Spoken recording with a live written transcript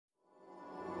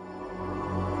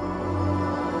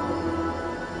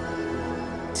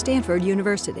Stanford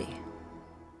University.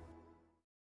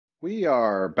 We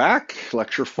are back,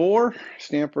 Lecture 4,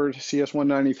 Stanford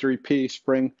CS193P,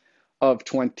 spring of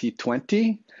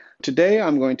 2020. Today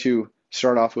I'm going to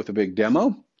start off with a big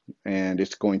demo, and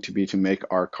it's going to be to make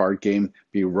our card game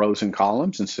be rows and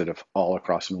columns instead of all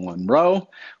across in one row,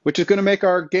 which is going to make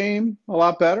our game a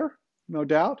lot better, no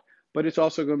doubt, but it's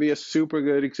also going to be a super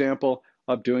good example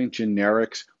of doing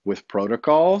generics with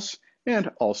protocols and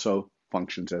also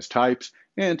functions as types.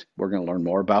 And we're going to learn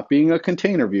more about being a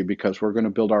container view because we're going to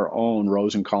build our own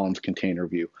rows and columns container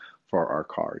view for our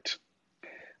cards.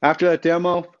 After that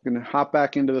demo, we're going to hop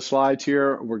back into the slides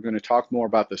here. We're going to talk more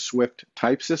about the Swift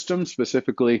type system,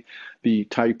 specifically the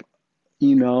type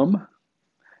enum.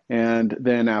 And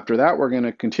then after that, we're going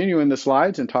to continue in the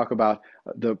slides and talk about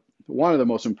one of the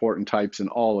most important types in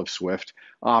all of Swift,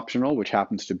 optional, which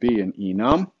happens to be an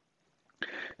enum.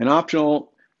 And optional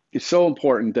is so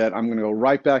important that I'm going to go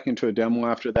right back into a demo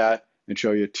after that and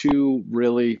show you two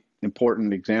really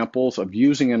important examples of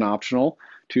using an optional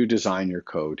to design your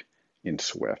code in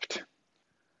Swift.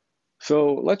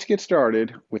 So let's get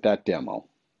started with that demo.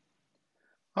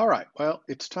 All right, well,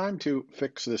 it's time to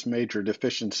fix this major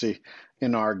deficiency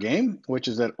in our game, which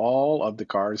is that all of the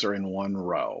cards are in one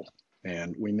row.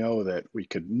 And we know that we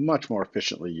could much more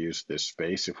efficiently use this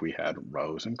space if we had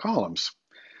rows and columns.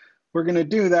 We're going to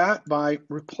do that by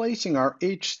replacing our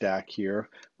H stack here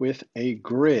with a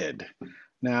grid.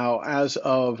 Now, as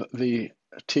of the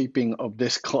taping of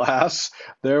this class,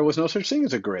 there was no such thing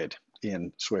as a grid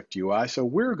in Swift UI, so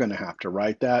we're going to have to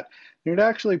write that. And it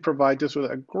actually provides us with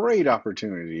a great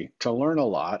opportunity to learn a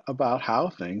lot about how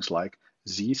things like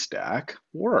Z-stack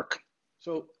work.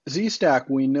 So Z-stack,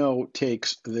 we know,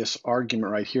 takes this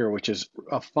argument right here, which is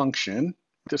a function.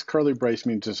 This curly brace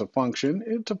means it's a function.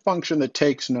 It's a function that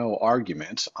takes no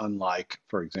arguments, unlike,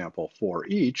 for example, for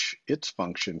each, its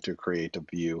function to create a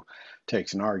view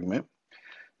takes an argument.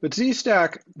 But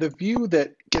Z-stack, the view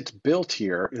that gets built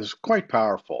here is quite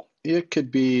powerful. It could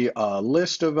be a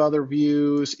list of other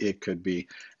views. It could be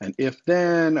an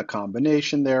if-then, a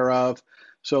combination thereof.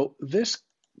 So this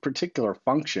particular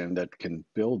function that can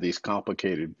build these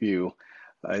complicated view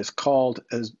is called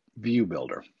a view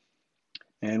builder.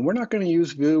 And we're not going to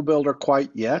use View Builder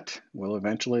quite yet. We'll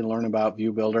eventually learn about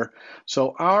View Builder.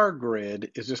 So our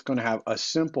grid is just going to have a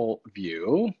simple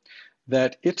view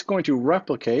that it's going to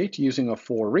replicate using a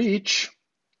for each,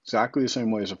 exactly the same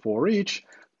way as a for each,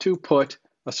 to put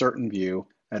a certain view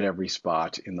at every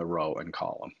spot in the row and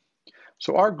column.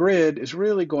 So our grid is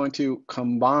really going to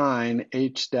combine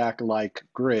HStack-like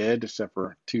grid, except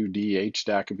for 2D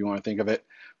HStack if you want to think of it,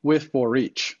 with for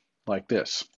each, like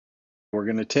this. We're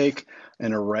going to take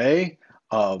an array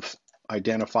of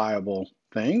identifiable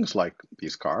things like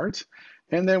these cards,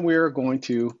 and then we're going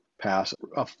to pass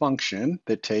a function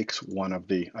that takes one of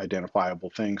the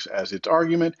identifiable things as its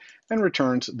argument and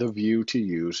returns the view to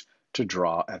use to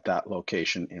draw at that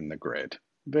location in the grid.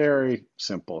 Very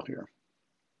simple here.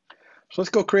 So let's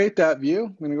go create that view.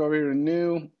 I'm going to go over here to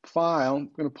New File.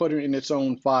 I'm going to put it in its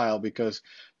own file because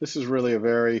this is really a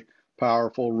very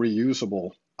powerful,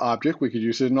 reusable object. We could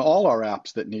use it in all our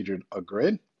apps that needed a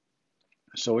grid.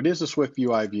 So it is a Swift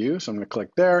UI view, so I'm going to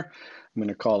click there. I'm going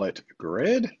to call it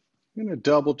grid. I'm going to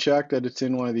double check that it's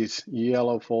in one of these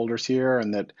yellow folders here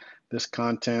and that this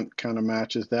content kind of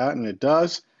matches that, and it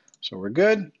does. So we're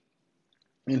good.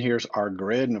 And here's our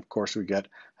grid, and of course we get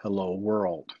hello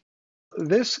world.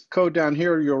 This code down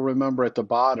here, you'll remember at the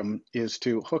bottom, is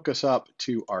to hook us up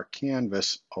to our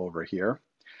canvas over here.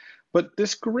 But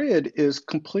this grid is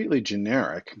completely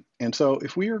generic. And so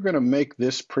if we are going to make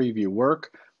this preview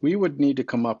work, we would need to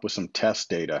come up with some test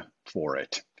data for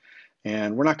it.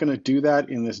 And we're not going to do that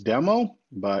in this demo,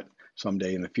 but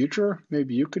someday in the future,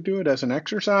 maybe you could do it as an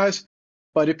exercise.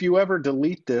 But if you ever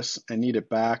delete this and need it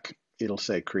back, it'll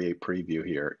say create preview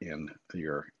here in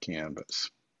your canvas.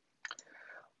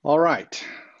 All right,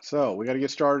 so we got to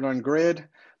get started on grid.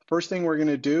 First thing we're going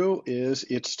to do is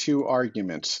its two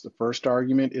arguments. The first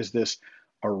argument is this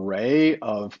array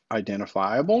of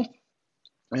identifiable,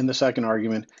 and the second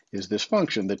argument is this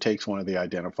function that takes one of the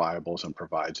identifiables and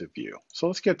provides a view. So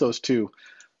let's get those two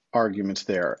arguments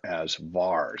there as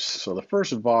vars. So the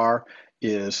first var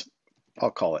is, I'll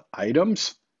call it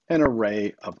items, an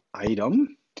array of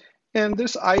item. And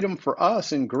this item for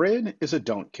us in grid is a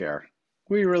don't care.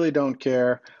 We really don't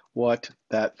care what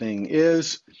that thing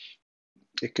is.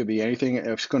 It could be anything.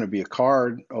 It's going to be a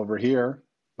card over here,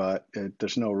 but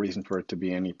there's no reason for it to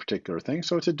be any particular thing.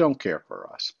 So it's a don't care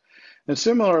for us. And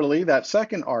similarly, that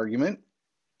second argument,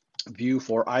 view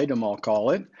for item, I'll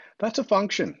call it, that's a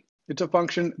function. It's a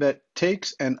function that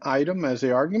takes an item as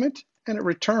the argument, and it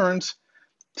returns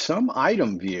some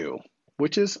item view,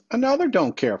 which is another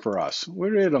don't care for us. We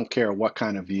really don't care what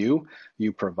kind of view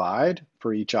you provide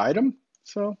for each item.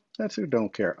 So that's a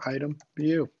don't care, item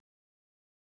view.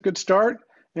 Good start,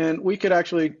 and we could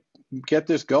actually get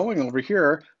this going over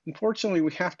here. Unfortunately,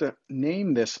 we have to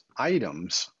name this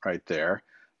items right there.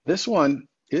 This one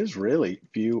is really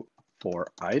view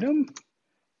for item,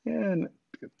 and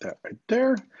get that right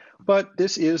there. But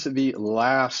this is the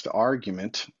last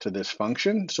argument to this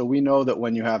function. So we know that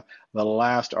when you have the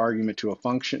last argument to a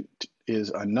function is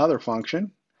another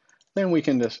function, then we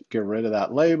can just get rid of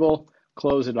that label,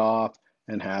 close it off,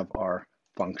 and have our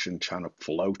function kind of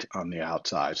float on the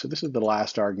outside. So this is the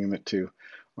last argument to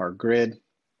our grid,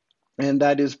 and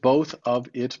that is both of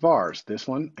its vars, this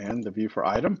one and the view for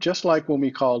item. Just like when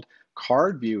we called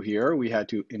card view here, we had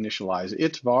to initialize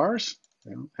its vars,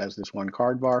 as this one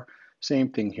card var. Same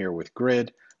thing here with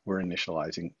grid, we're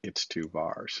initializing its two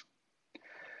vars.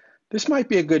 This might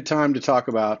be a good time to talk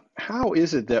about how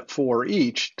is it that for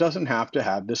each doesn't have to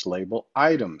have this label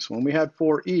items. When we had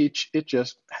for each, it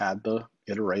just had the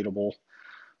iteratable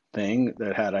thing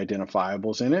that had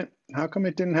identifiables in it. How come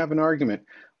it didn't have an argument?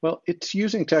 Well, it's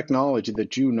using technology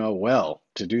that you know well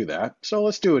to do that. So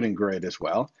let's do it in grid as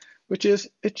well, which is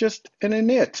it's just an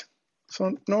init.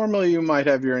 So normally you might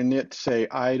have your init say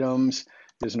items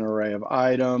is an array of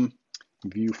item,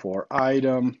 view for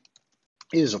item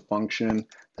is a function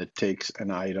that takes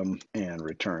an item and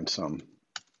returns some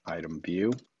item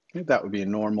view. That would be a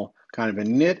normal kind of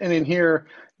init. And in here,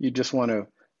 you just want to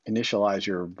initialize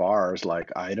your vars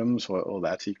like items. Well,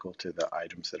 that's equal to the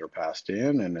items that are passed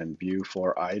in. And then view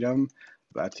for item,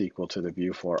 that's equal to the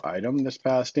view for item that's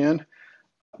passed in.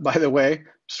 By the way,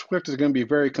 Swift is going to be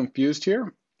very confused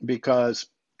here because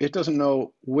it doesn't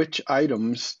know which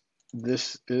items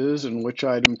this is and which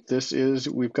item this is.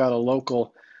 We've got a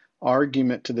local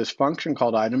argument to this function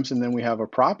called items, and then we have a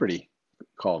property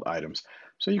called items.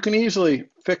 So you can easily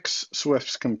fix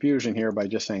Swift's confusion here by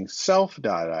just saying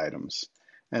self.items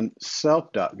and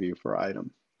self.view for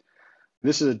item.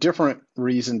 This is a different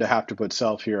reason to have to put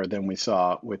self here than we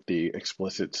saw with the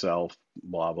explicit self,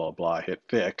 blah, blah, blah, hit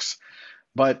fix.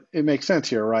 But it makes sense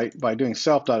here, right? By doing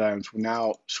self.items,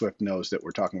 now Swift knows that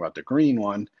we're talking about the green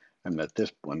one and that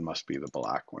this one must be the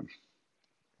black one.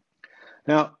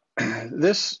 Now,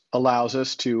 this allows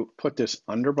us to put this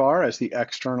underbar as the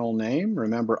external name.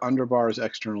 Remember, underbar as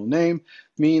external name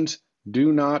means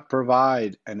do not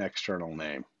provide an external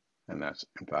name. And that's,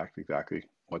 in fact, exactly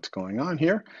what's going on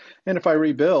here. And if I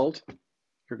rebuild,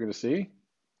 you're going to see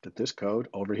that this code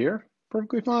over here,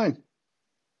 perfectly fine.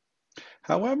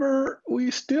 However,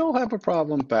 we still have a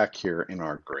problem back here in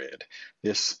our grid.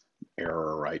 This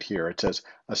error right here, it says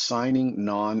assigning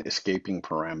non-escaping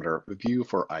parameter view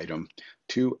for item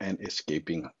to an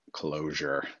escaping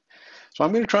closure. So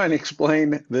I'm going to try and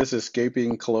explain this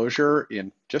escaping closure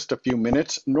in just a few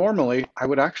minutes. Normally, I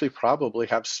would actually probably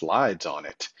have slides on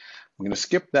it. I'm going to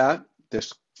skip that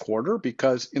this quarter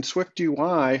because in Swift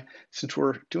UI, since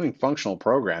we're doing functional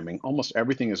programming, almost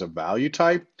everything is a value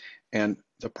type. And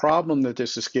the problem that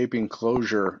this escaping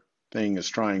closure thing is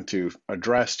trying to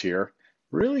address here,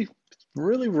 really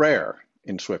rare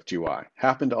in Swift UI.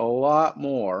 Happened a lot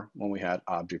more when we had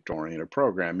object-oriented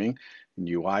programming in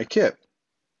UI Kit.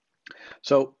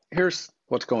 So here's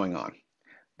what's going on.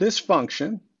 This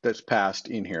function that's passed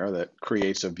in here that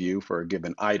creates a view for a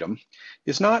given item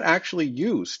is not actually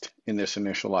used in this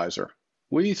initializer.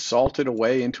 We salt it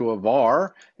away into a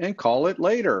var and call it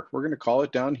later. We're going to call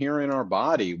it down here in our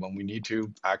body when we need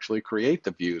to actually create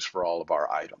the views for all of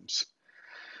our items.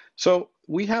 So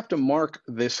we have to mark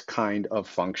this kind of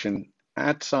function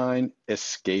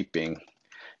 @escaping.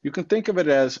 You can think of it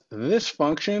as this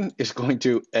function is going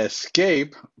to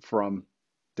escape from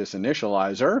this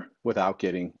initializer without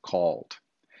getting called.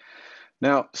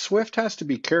 Now, Swift has to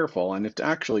be careful, and it's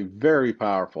actually very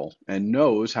powerful and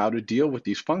knows how to deal with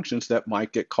these functions that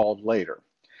might get called later.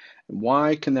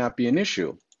 Why can that be an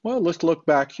issue? Well, let's look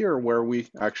back here where we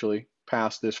actually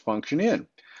pass this function in.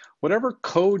 Whatever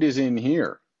code is in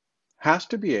here has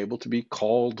to be able to be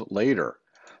called later.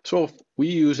 So if we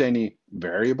use any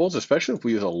variables, especially if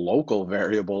we use a local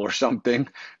variable or something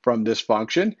from this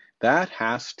function, that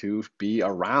has to be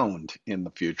around in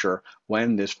the future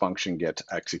when this function gets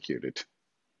executed.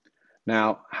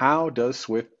 Now, how does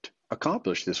Swift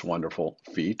accomplish this wonderful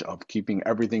feat of keeping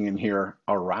everything in here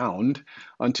around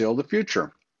until the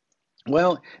future?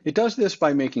 Well, it does this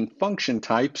by making function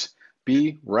types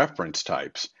be reference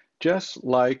types, just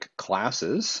like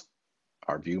classes,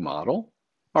 our view model,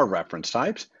 are reference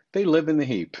types. They live in the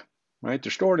heap, right?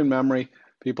 They're stored in memory.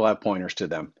 People have pointers to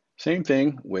them. Same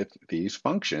thing with these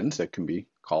functions that can be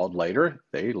called later.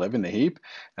 They live in the heap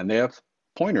and they have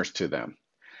pointers to them.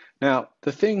 Now,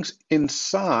 the things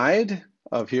inside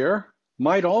of here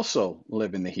might also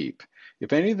live in the heap.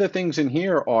 If any of the things in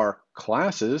here are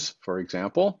classes, for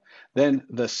example, then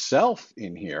the self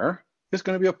in here is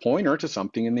going to be a pointer to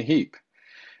something in the heap.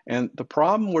 And the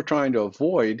problem we're trying to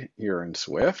avoid here in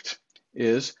Swift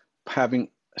is having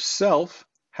self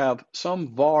have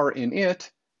some var in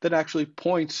it that actually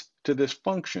points to this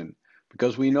function,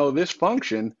 because we know this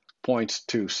function points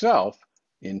to self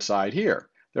inside here.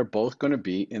 They're both going to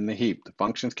be in the heap. The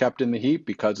function's kept in the heap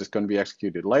because it's going to be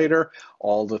executed later.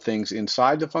 All the things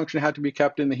inside the function have to be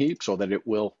kept in the heap so that it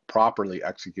will properly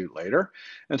execute later.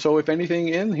 And so if anything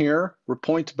in here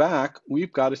points back,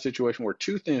 we've got a situation where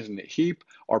two things in the heap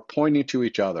are pointing to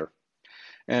each other.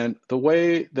 And the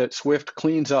way that Swift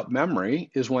cleans up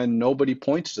memory is when nobody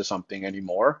points to something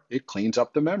anymore, it cleans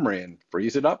up the memory and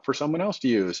frees it up for someone else to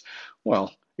use.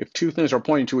 Well, if two things are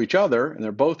pointing to each other and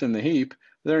they're both in the heap,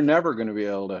 they're never going to be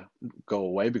able to go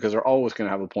away because they're always going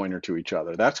to have a pointer to each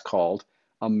other. That's called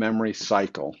a memory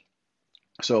cycle.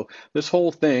 So this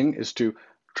whole thing is to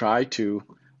try to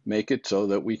make it so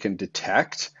that we can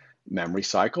detect memory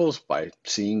cycles by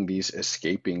seeing these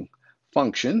escaping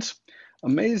functions.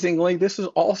 Amazingly, this is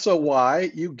also why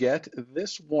you get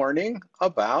this warning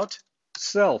about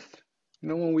self. You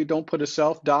know, when we don't put a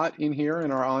self dot in here in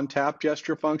our on tap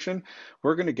gesture function,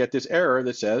 we're going to get this error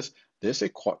that says this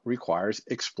requires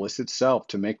explicit self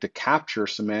to make the capture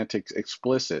semantics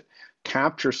explicit.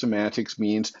 Capture semantics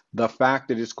means the fact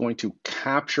that it's going to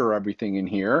capture everything in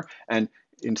here and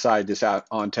inside this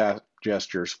on tap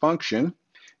gestures function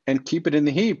and keep it in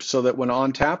the heap so that when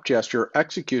on tap gesture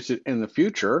executes it in the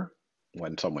future,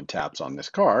 when someone taps on this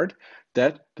card,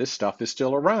 that this stuff is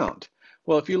still around.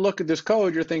 Well, if you look at this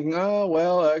code, you're thinking, oh,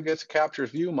 well, I guess it captures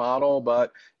view model,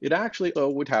 but it actually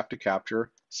would have to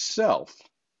capture self.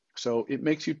 So it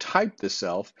makes you type the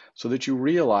self so that you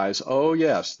realize, oh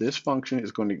yes, this function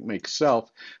is going to make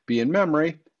self be in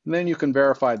memory. And then you can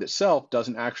verify that self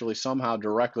doesn't actually somehow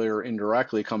directly or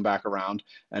indirectly come back around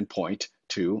and point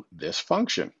to this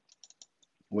function,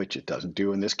 which it doesn't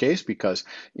do in this case because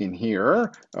in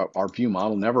here, our view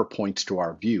model never points to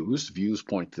our views. Views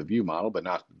point to the view model, but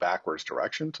not backwards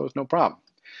direction, so it's no problem.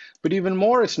 But even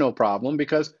more, it's no problem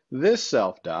because this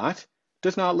self dot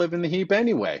does not live in the heap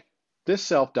anyway. This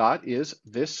self dot is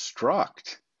this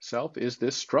struct. Self is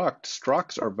this struct.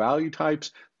 Structs are value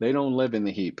types. They don't live in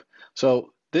the heap.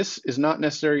 So this is not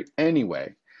necessary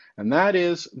anyway. And that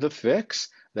is the fix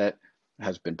that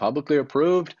has been publicly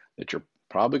approved that you're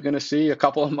probably going to see a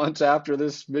couple of months after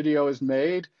this video is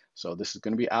made. So this is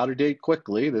going to be out of date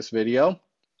quickly, this video.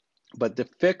 But the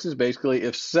fix is basically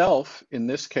if self, in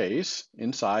this case,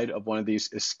 inside of one of these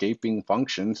escaping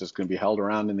functions that's going to be held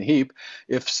around in the heap,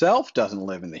 if self doesn't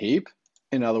live in the heap,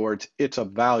 in other words, it's a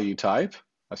value type,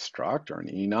 a struct or an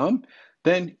enum,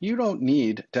 then you don't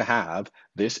need to have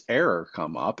this error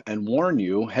come up and warn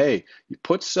you, hey, you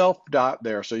put self dot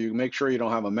there so you make sure you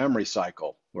don't have a memory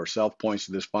cycle where self points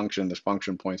to this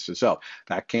function points to self.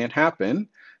 That can't happen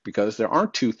because there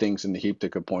aren't two things in the heap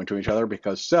that could point to each other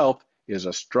because self is a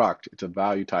struct. It's a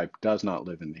value type, does not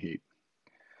live in the heap.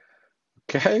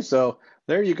 Okay, so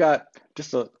there you got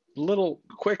just a little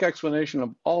quick explanation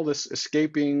of all this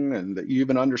escaping and that you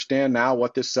even understand now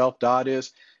what this self dot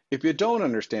is. If you don't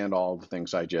understand all the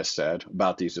things I just said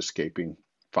about these escaping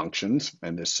functions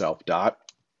and this self dot,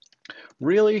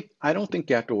 really, I don't think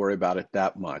you have to worry about it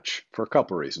that much for a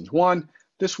couple of reasons. One,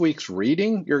 this week's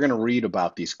reading, you're going to read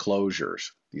about these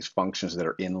closures, these functions that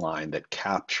are inline that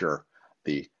capture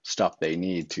the stuff they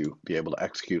need to be able to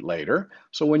execute later.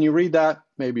 So when you read that,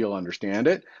 maybe you'll understand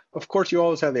it. Of course, you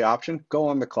always have the option, go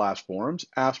on the class forums,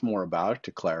 ask more about it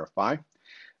to clarify.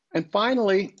 And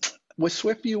finally, with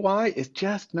Swift UI, it's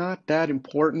just not that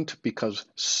important because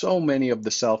so many of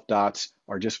the self dots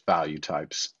are just value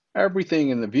types. Everything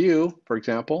in the view, for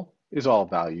example, is all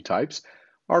value types.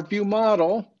 Our view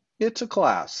model, it's a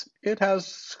class. It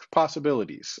has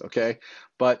possibilities, okay?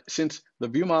 But since the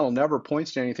view model never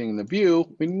points to anything in the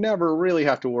view, we never really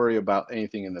have to worry about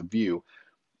anything in the view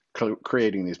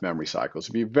creating these memory cycles.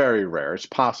 It'd be very rare. It's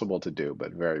possible to do,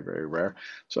 but very, very rare.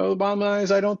 So the bottom line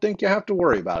is I don't think you have to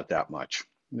worry about it that much.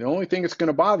 The only thing that's going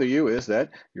to bother you is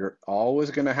that you're always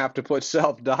going to have to put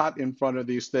self dot in front of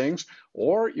these things,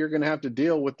 or you're going to have to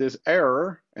deal with this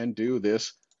error and do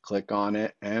this click on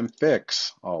it and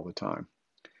fix all the time.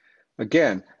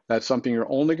 Again, that's something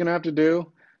you're only going to have to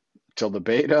do till the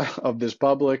beta of this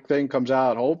public thing comes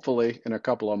out, hopefully in a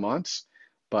couple of months.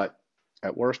 But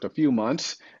at worst a few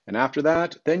months. And after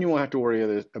that, then you won't have to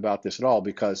worry about this at all,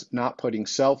 because not putting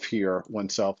self here when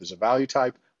self is a value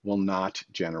type will not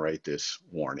generate this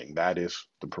warning. That is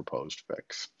the proposed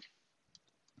fix.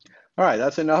 All right,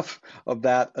 that's enough of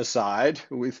that aside.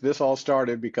 This all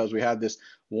started because we had this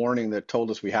warning that told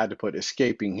us we had to put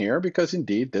escaping here, because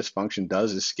indeed this function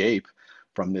does escape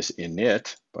from this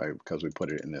init because we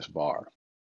put it in this var.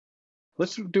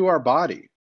 Let's do our body.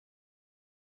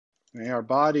 Okay, our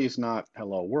body is not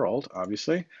hello world,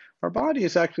 obviously. Our body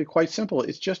is actually quite simple.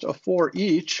 It's just a for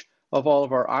each of all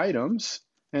of our items.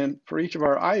 And for each of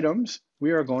our items,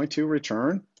 we are going to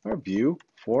return a view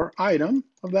for item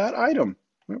of that item.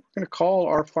 We're going to call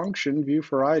our function view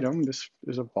for item. This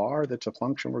is a var that's a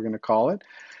function, we're going to call it.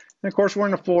 And of course, we're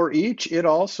in a for each. It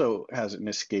also has an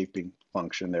escaping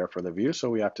function there for the view. So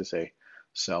we have to say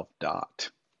self dot.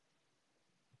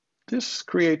 This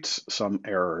creates some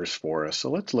errors for us, so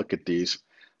let's look at these.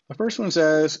 The first one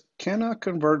says, cannot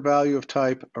convert value of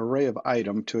type array of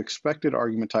item to expected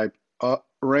argument type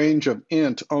range of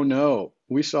int. Oh no,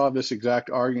 we saw this exact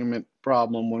argument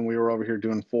problem when we were over here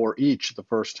doing for each the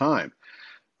first time,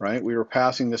 right? We were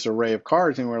passing this array of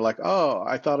cards and we were like, oh,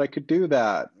 I thought I could do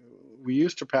that. We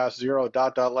used to pass 0 ...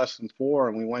 less than 4,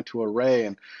 and we went to array,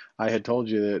 and I had told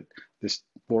you that this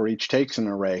for each takes an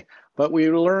array. But we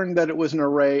learned that it was an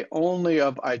array only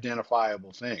of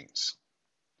identifiable things.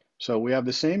 So we have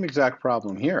the same exact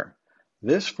problem here.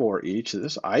 This for each,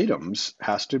 this items,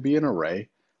 has to be an array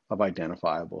of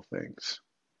identifiable things.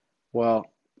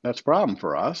 Well, that's a problem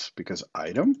for us because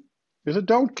item is a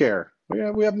don't care.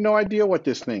 We have no idea what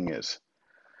this thing is.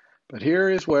 But here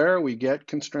is where we get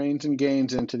constraints and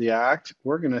gains into the act.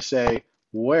 We're going to say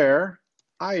where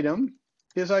item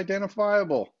is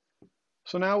identifiable.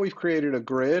 So now we've created a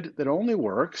grid that only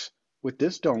works with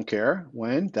this don't care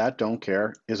when that don't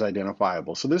care is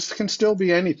identifiable. So this can still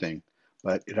be anything,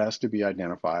 but it has to be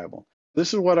identifiable.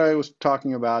 This is what I was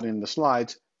talking about in the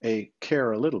slides, a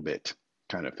care a little bit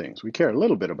kind of things. We care a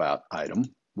little bit about item.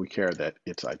 We care that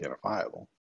it's identifiable.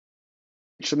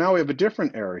 So now we have a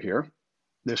different error here.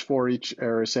 This for each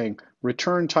error is saying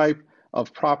return type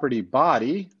of property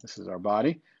body, this is our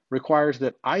body, requires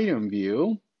that item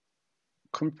view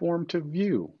conform to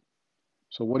view.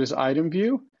 So what is item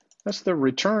view? That's the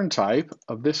return type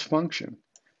of this function.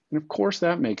 And of course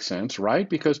that makes sense, right?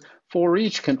 Because for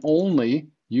each can only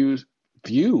use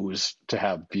views to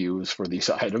have views for these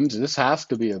items. This has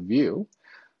to be a view.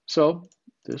 So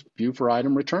this view for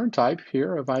item return type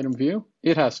here of item view,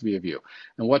 it has to be a view.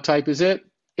 And what type is it?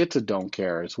 It's a don't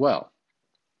care as well.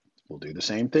 We'll do the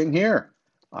same thing here.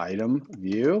 Item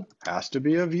view has to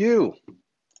be a view.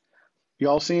 You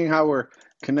all seeing how we're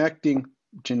connecting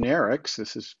generics?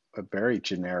 This is a very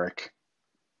generic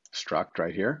struct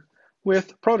right here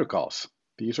with protocols.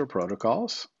 These are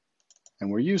protocols, and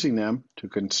we're using them to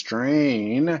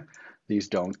constrain these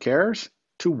don't cares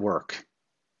to work.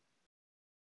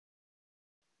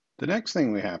 The next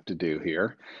thing we have to do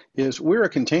here is we're a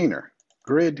container.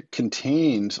 Grid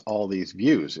contains all these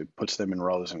views. It puts them in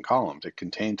rows and columns. It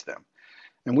contains them.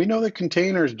 And we know the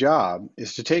container's job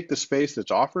is to take the space that's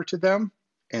offered to them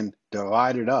and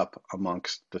divide it up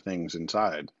amongst the things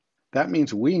inside. That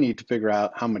means we need to figure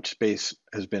out how much space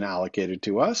has been allocated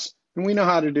to us. And we know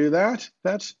how to do that.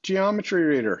 That's Geometry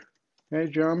Reader.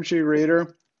 Okay, Geometry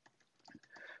Reader,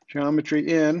 Geometry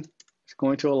in is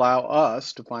going to allow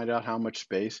us to find out how much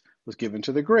space was given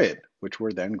to the grid, which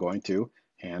we're then going to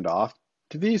hand off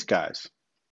to these guys.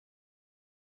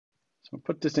 So I'll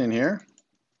put this in here.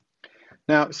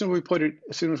 Now, as soon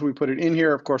as we put it in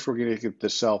here, of course, we're going to get the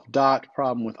self dot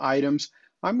problem with items.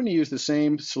 I'm going to use the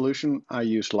same solution I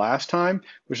used last time,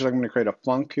 which is I'm going to create a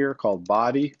func here called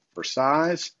body for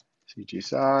size, CG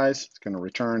size. It's going to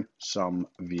return some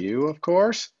view, of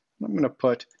course. I'm going to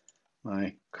put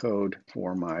my code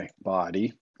for my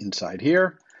body inside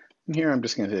here. And here I'm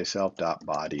just going to say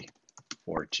self.body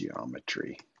for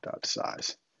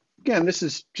geometry.size. Again, this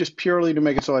is just purely to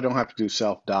make it so I don't have to do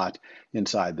self dot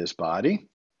inside this body.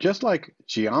 Just like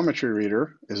Geometry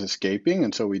Reader is escaping,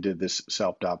 and so we did this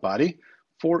self dot body,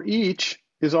 for each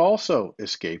is also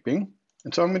escaping.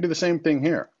 And so I'm going to do the same thing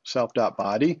here, self dot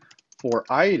body for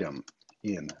item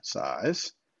in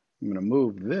size. I'm going to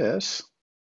move this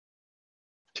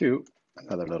to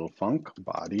another little func,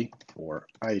 body for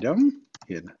item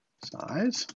in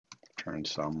size, turn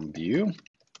some view.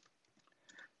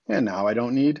 And now I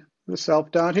don't need the self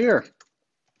dot here.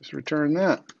 Just return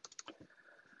that.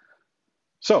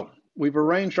 So we've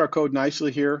arranged our code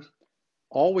nicely here.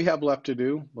 All we have left to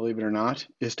do, believe it or not,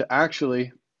 is to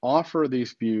actually offer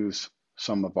these views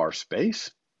some of our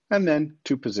space and then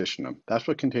to position them. That's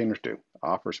what containers do,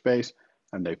 offer space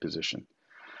and they position.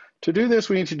 To do this,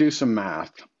 we need to do some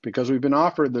math because we've been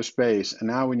offered the space and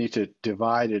now we need to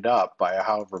divide it up by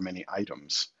however many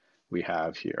items we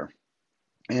have here.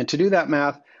 And to do that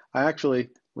math, I actually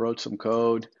wrote some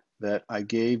code that I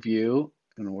gave you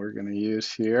and we're going to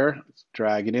use here. Let's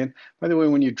drag it in. By the way,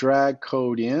 when you drag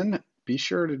code in, be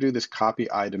sure to do this copy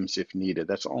items if needed.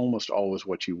 That's almost always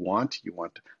what you want. You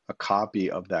want a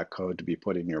copy of that code to be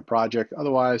put in your project.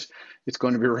 Otherwise, it's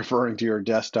going to be referring to your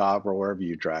desktop or wherever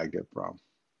you dragged it from.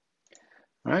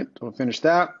 All right, so we'll finish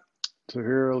that. So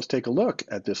here, let's take a look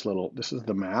at this this is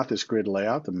the math, this grid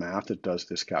layout, the math that does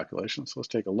this calculation. So let's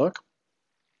take a look.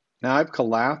 Now I've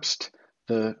collapsed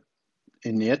the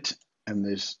init and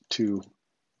these two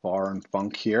var and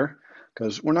func here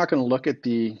because we're not going to look at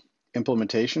the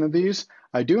implementation of these.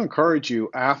 I do encourage you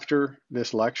after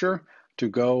this lecture to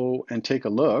go and take a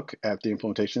look at the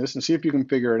implementation of this and see if you can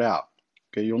figure it out.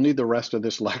 Okay, you'll need the rest of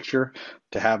this lecture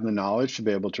to have the knowledge to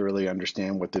be able to really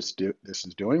understand what this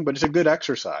is doing, but it's a good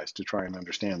exercise to try and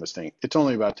understand this thing. It's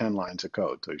only about 10 lines of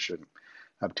code, so you shouldn't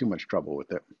have too much trouble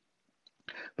with it.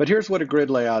 But here's what a grid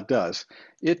layout does.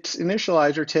 Its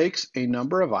initializer takes a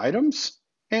number of items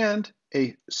and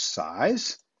a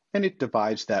size, and it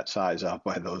divides that size up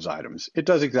by those items. It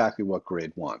does exactly what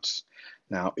grid wants.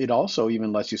 Now, it also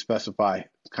even lets you specify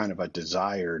kind of a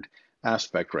desired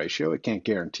aspect ratio. It can't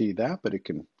guarantee that, but it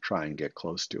can try and get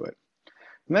close to it.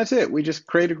 And that's it. We just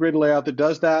create a grid layout that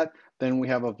does that. Then we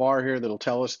have a var here that'll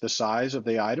tell us the size of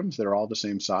the items. They're all the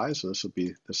same size, so this will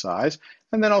be the size.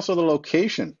 And then also the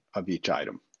location of each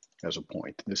item as a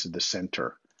point. This is the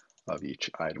center of each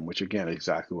item, which again is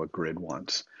exactly what grid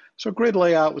wants. So grid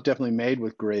layout was definitely made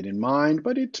with grid in mind,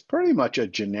 but it's pretty much a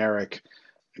generic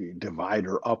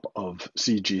divider up of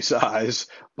CG size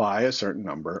by a certain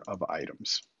number of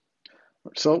items.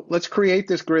 So let's create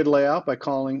this grid layout by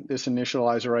calling this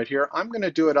initializer right here. I'm going to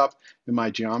do it up in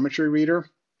my geometry reader.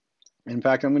 In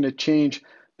fact, I'm going to change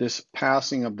this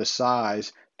passing of the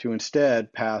size to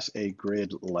instead pass a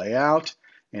grid layout.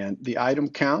 And the item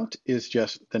count is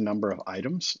just the number of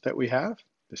items that we have.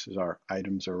 This is our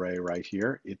items array right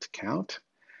here, its count.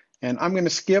 And I'm going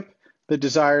to skip the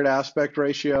desired aspect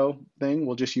ratio thing.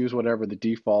 We'll just use whatever the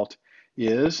default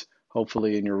is.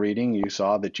 Hopefully in your reading you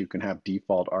saw that you can have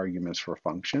default arguments for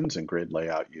functions, and grid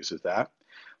layout uses that.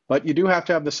 But you do have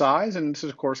to have the size, and this is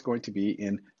of course going to be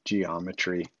in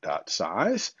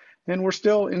geometry.size. And we're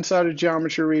still inside a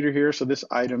geometry reader here, so this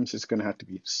items is going to have to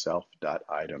be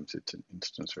self.items. It's an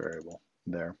instance variable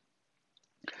there.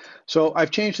 So I've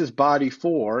changed this body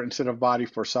for, instead of body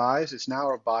for size, it's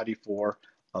now a body for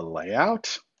a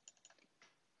layout.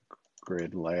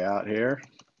 Grid layout here.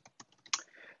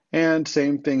 And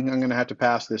same thing, I'm going to have to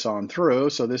pass this on through.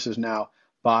 So this is now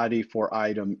body for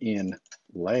item in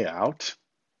layout.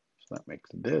 So that makes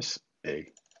this a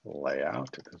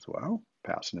layout as well,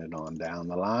 passing it on down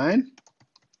the line.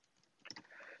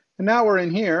 And now we're in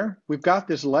here. We've got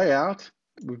this layout.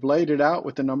 We've laid it out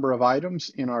with the number of items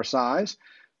in our size.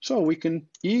 So we can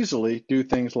easily do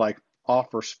things like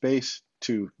offer space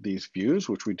to these views,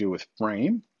 which we do with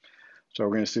frame. So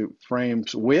we're going to do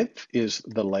frames width is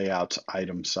the layout's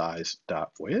item size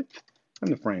dot width,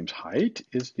 and the frame's height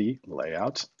is the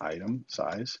layout's item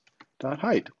size dot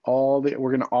height. We're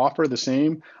going to offer the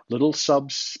same little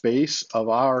subspace of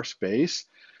our space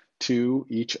to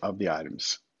each of the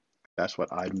items. That's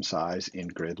what item size in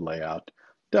grid layout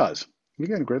does.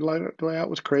 Again, grid layout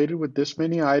was created with this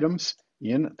many items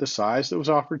in the size that was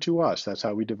offered to us. That's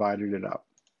how we divided it up.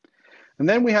 And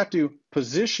then we have to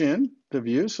position the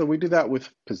view. So we do that with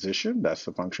position. That's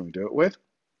the function we do it with.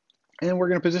 And we're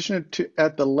going to position it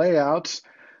at the layout's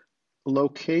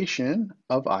location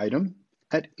of item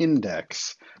at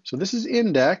index. So this is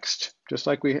indexed, just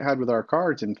like we had with our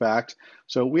cards, in fact.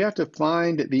 So we have to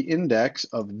find the index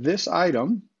of this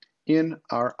item in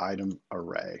our item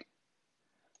array.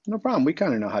 No problem. We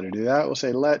kind of know how to do that. We'll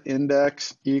say let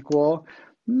index equal.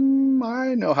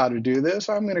 I know how to do this.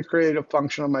 I'm going to create a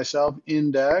function of myself,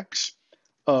 index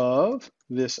of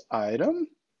this item.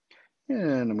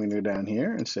 And I'm going to go down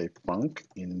here and say func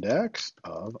index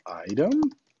of item.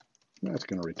 That's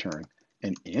going to return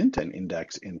an int, an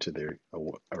index into the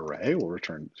array. We'll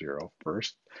return 0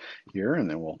 first here, and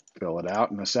then we'll fill it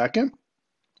out in a second.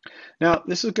 Now,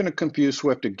 this is going to confuse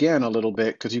Swift again a little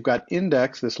bit because you've got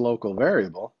index, this local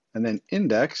variable, and then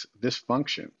index, this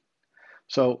function.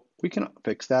 So we can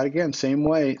fix that again. Same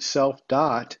way, self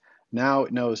dot. Now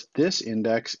it knows this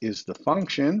index is the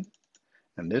function,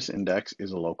 and this index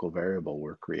is a local variable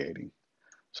we're creating.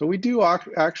 So we do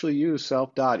actually use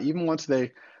self dot, even once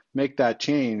they make that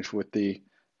change with the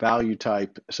value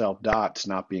type self dots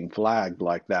not being flagged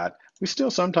like that. We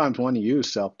still sometimes want to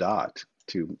use self dot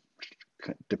to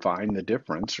define the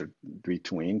difference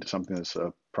between something that's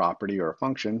a property or a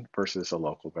function versus a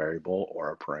local variable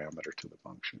or a parameter to the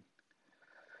function.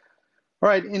 All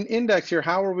right, in index here,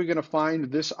 how are we going to find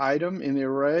this item in the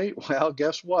array? Well,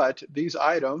 guess what? These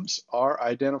items are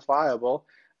identifiable.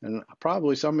 And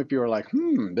probably some of you are like,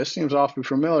 this seems awfully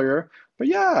familiar. But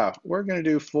yeah, we're going to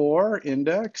do for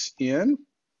index in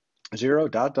 0 ...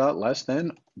 less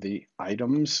than the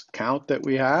items count that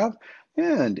we have.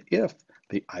 And if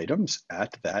the items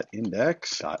at that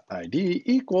index .id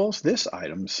equals this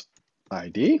item's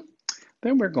ID,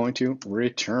 then we're going to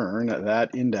return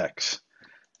that index.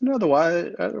 And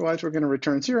otherwise we're going to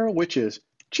return 0, which is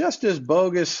just as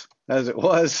bogus as it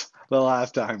was the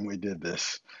last time we did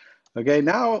this. Okay,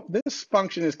 now this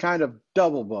function is kind of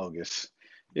double bogus.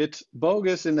 It's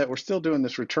bogus in that we're still doing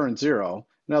this return 0.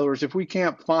 In other words, if we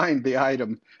can't find the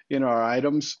item in our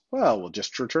items, well, we'll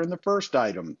just return the first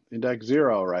item, index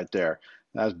 0 right there.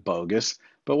 That's bogus.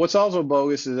 But what's also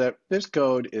bogus is that this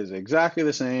code is exactly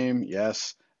the same,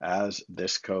 yes, as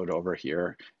this code over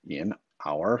here in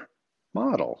our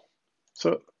model.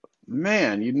 So,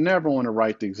 man, you never want to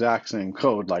write the exact same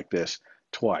code like this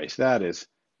twice. That is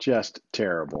just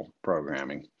terrible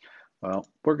programming. Well,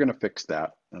 we're going to fix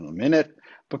that in a minute.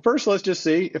 But first, let's just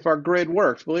see if our grid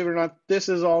works. Believe it or not, this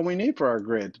is all we need for our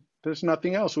grid. There's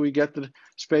nothing else. We get the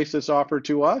space that's offered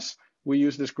to us. We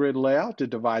use this grid layout to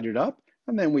divide it up,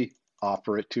 and then we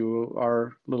offer it to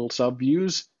our little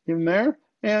subviews in there,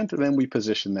 and then we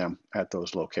position them at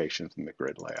those locations in the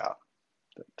grid layout.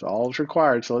 That's all that's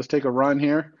required. So let's take a run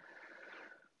here,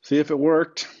 see if it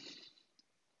worked.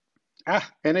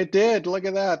 And it did. Look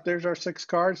at that. There's our 6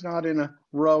 cards, not in a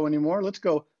row anymore. Let's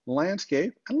go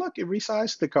landscape, and look, it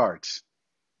resized the cards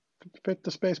to fit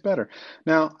the space better.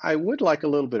 Now, I would like a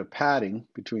little bit of padding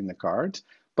between the cards,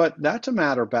 but that's a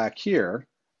matter back here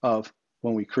of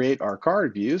when we create our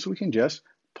card views, we can just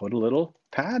put a little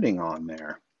padding on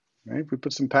there. Right? If we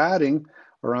put some padding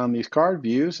around these card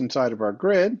views inside of our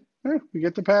grid, we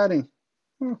get the padding.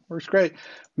 Works great.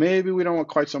 Maybe we don't want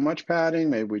quite so much padding.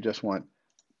 Maybe we just want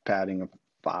padding of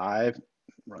 5.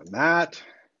 Run that.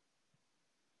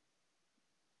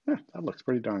 That looks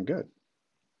pretty darn good.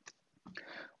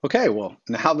 Okay, well,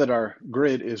 now that our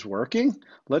grid is working,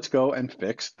 let's go and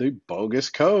fix the bogus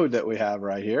code that we have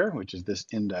right here, which is this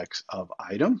index of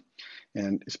item.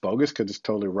 And it's bogus because it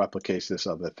totally replicates this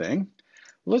other thing.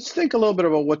 Let's think a little bit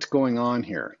about what's going on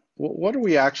here. What are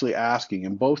we actually asking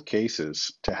in both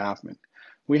cases to happen?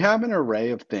 We have an array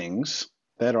of things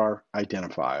that are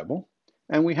identifiable,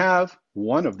 and we have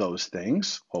one of those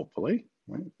things, hopefully.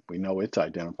 Right? We know it's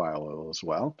identifiable as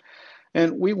well.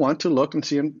 And we want to look and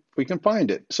see if we can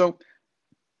find it. So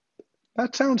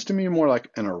that sounds to me more like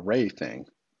an array thing.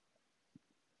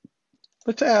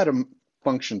 Let's add a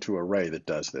function to array that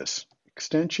does this.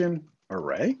 Extension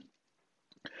array,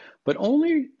 but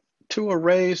only to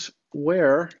arrays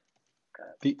where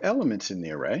the elements in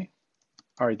the array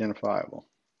are identifiable.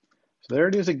 So there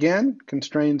it is again,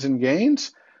 constraints and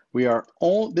gains.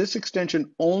 This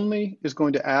extension only is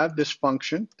going to add this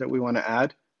function that we want to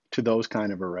add to those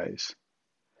kind of arrays.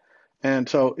 And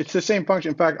so it's the same function.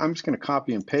 In fact, I'm just going to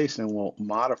copy and paste, and we'll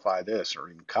modify this, or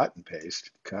even cut and paste.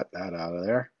 Cut that out of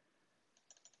there.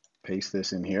 Paste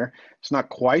this in here. It's not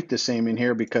quite the same in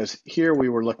here because here we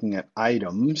were looking at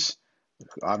items.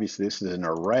 Obviously, this is an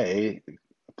array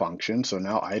function, so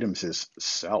now items is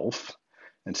self.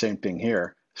 And same thing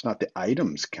here. It's not the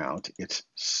items count, it's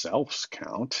self's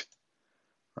count,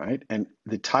 right? And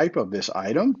the type of this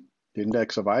item, the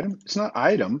index of item, it's not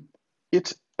item,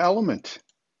 it's element.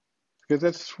 Because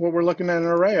that's what we're looking at in an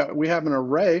array. We have an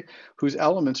array whose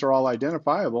elements are all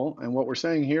identifiable, and what we're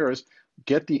saying here is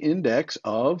get the index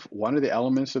of one of the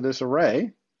elements of this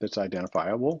array that's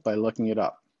identifiable by looking it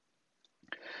up.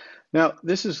 Now,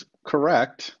 this is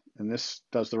correct, and this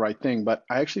does the right thing, but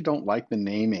I actually don't like the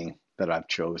naming that I've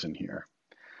chosen here.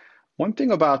 One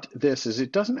thing about this is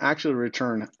it doesn't actually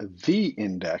return the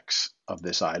index of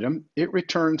this item. It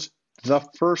returns the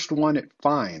first one it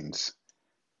finds.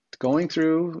 It's going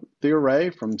through the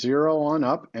array from 0 on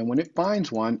up, and when it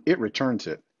finds one, it returns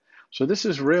it. So this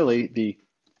is really the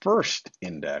first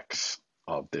index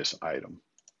of this item.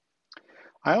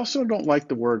 I also don't like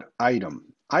the word item.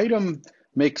 Item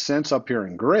makes sense up here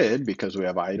in grid because we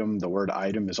have item. The word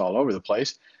item is all over the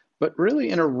place. But really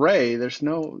in array,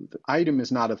 item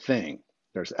is not a thing.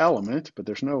 There's element, but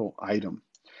there's no item.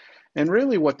 And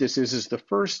really what this is the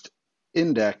first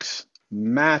index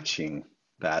matching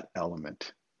that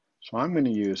element. So I'm going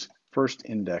to use first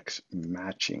index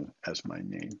matching as my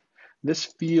name. This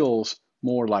feels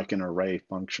more like an array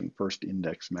function, first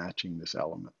index matching this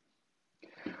element.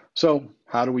 So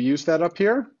how do we use that up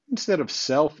here? instead of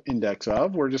self-index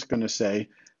of, we're just going to say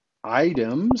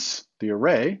items, the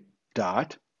array,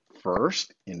 dot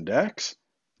first index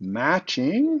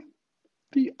matching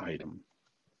the item.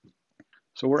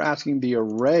 So we're asking the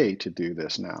array to do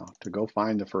this now, to go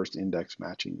find the first index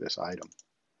matching this item.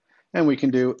 And we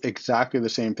can do exactly the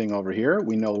same thing over here.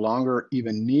 We no longer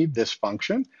even need this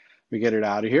function. We get it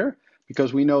out of here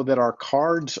because we know that our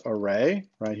cards array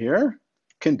right here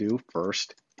can do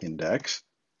first index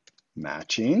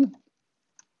matching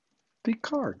the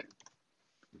card.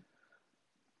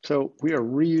 So we are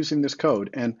reusing this code,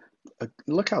 and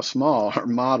look how small our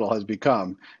model has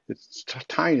become. It's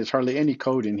tiny, there's hardly any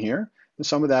code in here. And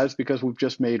some of that is because we've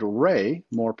just made array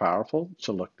more powerful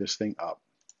to look this thing up.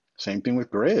 Same thing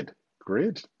with grid.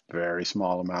 Grid, very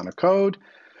small amount of code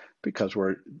because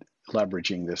we're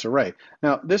leveraging this array.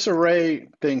 Now, this array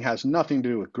thing has nothing to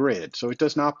do with grid, so it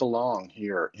does not belong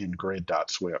here in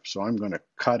grid.swift. So I'm going to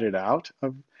cut it out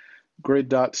of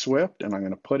grid.swift, and I'm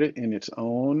going to put it in its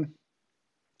own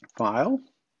file.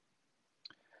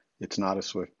 It's not a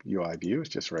Swift UI view, it's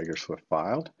just regular Swift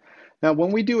file. Now,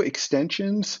 when we do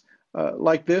extensions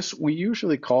like this, we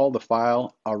usually call the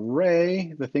file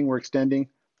array, the thing we're extending,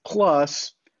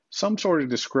 plus some sort of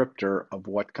descriptor of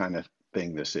what kind of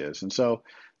thing this is. And so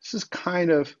this is kind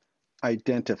of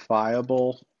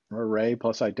identifiable, array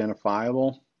plus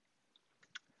identifiable.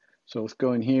 So let's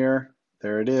go in here,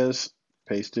 there it is,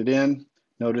 paste it in.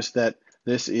 Notice that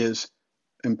this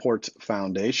imports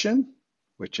foundation,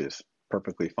 which is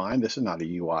perfectly fine. This is not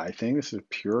a UI thing. This is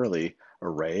purely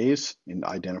arrays and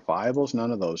identifiables.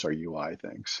 None of those are UI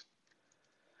things.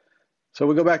 So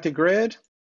we go back to grid,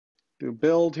 do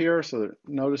build here so that it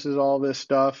notices all this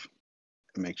stuff,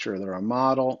 and make sure that our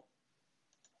model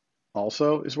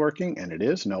also is working, and it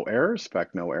is, no errors. In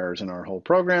fact, no errors in our whole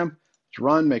program. Let's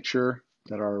run, make sure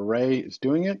that our array is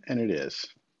doing it, and it is.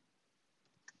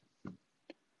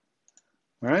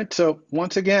 All right, so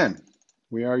once again,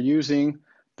 we are using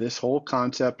this whole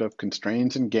concept of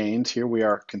constraints and gains. Here we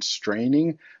are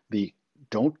constraining the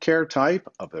don't care type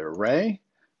of the array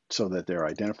so that they're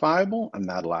identifiable, and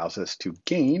that allows us to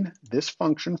gain this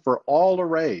function for all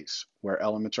arrays where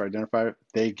elements are identified.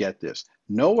 They get this.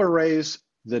 No arrays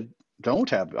that don't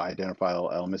have identifiable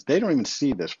elements, they don't even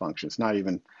see this function. It's not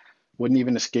even, wouldn't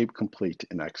even escape complete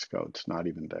in Xcode. It's not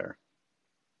even there.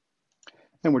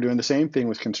 And we're doing the same thing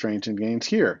with constraints and gains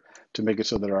here to make it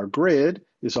so that our grid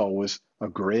is always a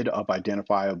grid of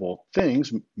identifiable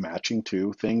things matching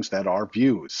to things that are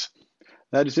views.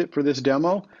 That is it for this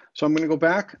demo. So I'm going to go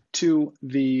back to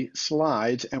the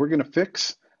slides, and we're going to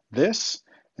fix this.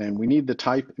 And we need the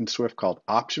type in Swift called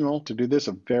optional to do this,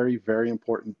 a very, very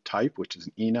important type, which is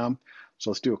an enum. So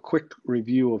let's do a quick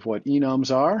review of what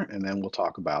enums are, and then we'll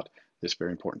talk about this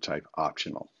very important type,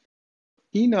 optional.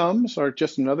 Enums are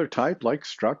just another type like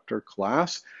struct or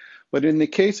class, but in the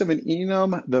case of an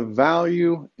enum, the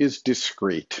value is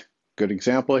discrete. Good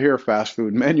example here, fast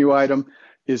food menu item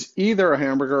is either a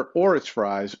hamburger or it's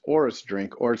fries or it's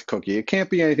drink or it's cookie. It can't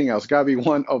be anything else. It's got to be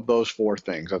one of those four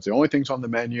things. That's the only things on the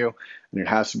menu, and it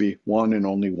has to be one and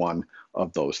only one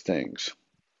of those things.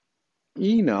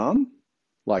 Enum,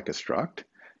 like a struct,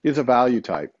 is a value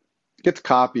type. It gets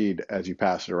copied as you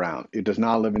pass it around. It does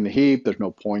not live in the heap. There's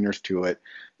no pointers to it.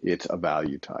 It's a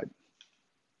value type.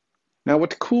 Now,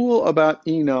 what's cool about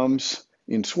enums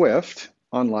in Swift,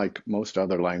 unlike most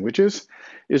other languages,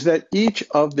 is that each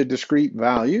of the discrete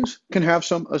values can have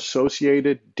some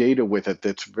associated data with it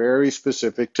that's very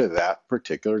specific to that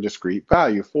particular discrete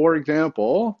value. For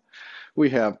example, we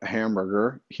have a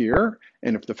hamburger here,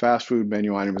 and if the fast food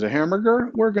menu item is a hamburger,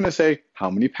 we're going to say, how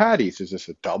many patties? Is this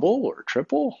a double or a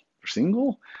triple or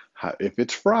single? If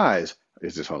it's fries,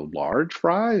 is this a large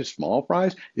fries, small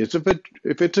fries? If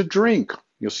it's a drink,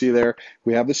 you'll see there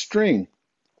we have a string,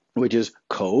 which is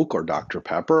Coke or Dr.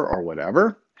 Pepper or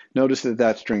whatever. Notice that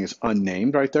that string is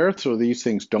unnamed right there, so these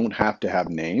things don't have to have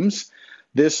names.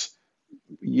 This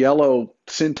yellow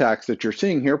syntax that you're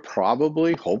seeing here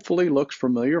probably, hopefully, looks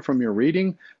familiar from your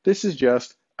reading. This is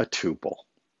just a tuple,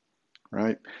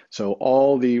 right? So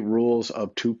all the rules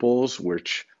of tuples,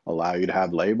 which allow you to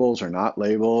have labels or not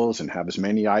labels and have as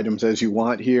many items as you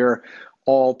want here,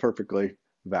 all perfectly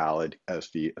valid as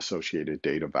the associated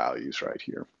data values right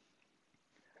here.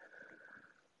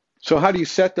 So how do you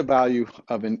set the value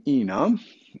of an enum?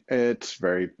 It's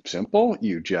very simple.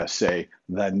 You just say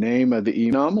the name of the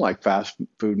enum, like fast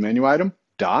food menu item,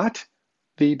 dot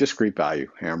the discrete value,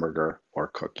 hamburger or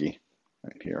cookie,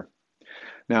 right here.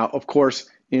 Now, of course,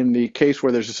 in the case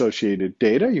where there's associated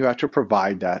data, you have to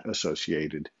provide that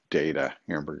associated data,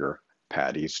 hamburger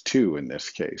patties too in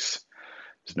this case.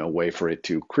 There's no way for it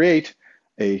to create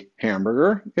a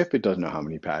hamburger if it doesn't know how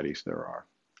many patties there are.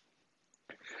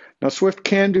 Now, Swift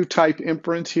can do type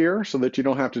inference here so that you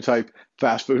don't have to type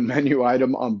fast food menu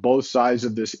item on both sides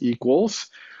of this equals,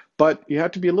 but you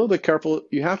have to be a little bit careful.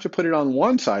 You have to put it on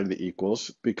one side of the equals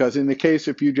because in the case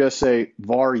if you just say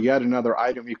var yet another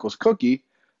item equals cookie,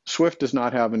 Swift does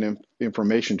not have an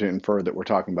information to infer that we're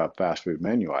talking about fast food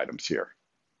menu items here.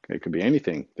 Okay, it could be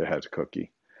anything that has a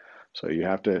cookie. So you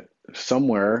have to,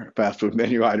 somewhere, fast food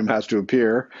menu item has to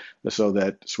appear so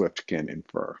that Swift can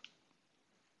infer.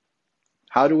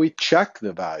 How do we check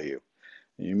the value?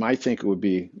 You might think it would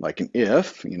be like an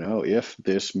if, if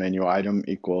this menu item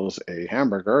equals a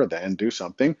hamburger, then do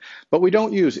something. But we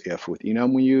don't use if with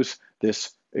enum, we use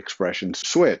this expression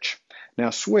switch. Now,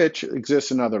 switch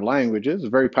exists in other languages,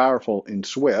 very powerful in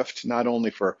Swift, not only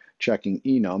for checking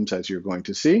enums, as you're going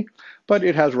to see, but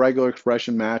it has regular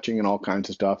expression matching and all kinds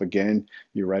of stuff. Again,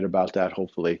 you read about that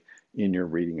hopefully in your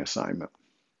reading assignment.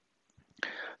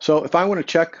 So if I want to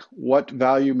check what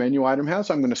value menu item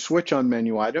has, I'm going to switch on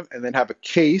menu item and then have a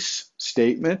case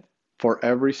statement for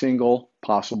every single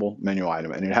possible menu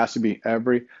item. And it has to be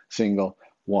every single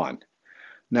one.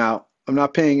 Now, I'm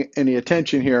not paying any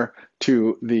attention here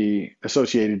to the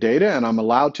associated data, and I'm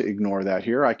allowed to ignore that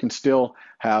here. I can still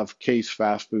have case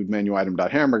fast food menu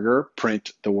item.hamburger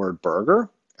print the word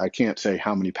burger. I can't say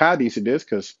how many patties it is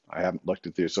because I haven't looked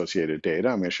at the associated data.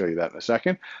 I'm going to show you that in a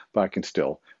second, but I can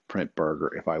still print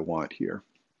burger if I want here.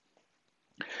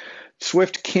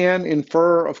 Swift can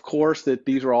infer, of course, that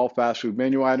these are all fast food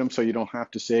menu items, so you don't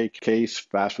have to say case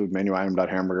fast food menu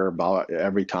item.hamburger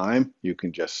every time. You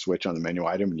can just switch on the menu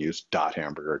item and use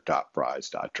 .hamburger,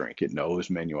 .fries, .drink. It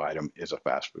knows menu item is a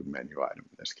fast food menu item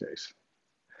in this case.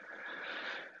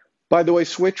 By the way,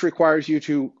 switch requires you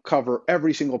to cover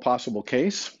every single possible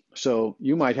case. So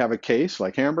you might have a case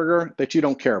like hamburger that you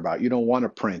don't care about. You don't want to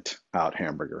print out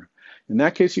hamburger. In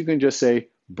that case, you can just say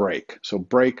break. So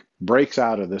break breaks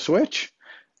out of the switch,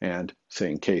 and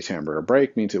saying case hamburger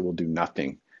break means it will do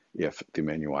nothing if the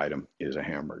menu item is a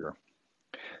hamburger.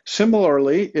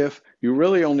 Similarly, if you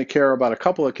really only care about a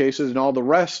couple of cases and all the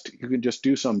rest, you can just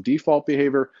do some default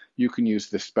behavior. You can use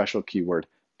this special keyword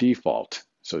default.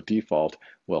 So default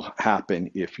will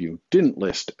happen if you didn't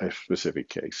list a specific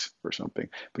case for something.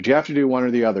 But you have to do one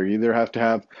or the other. You either have to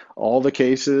have all the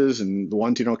cases and the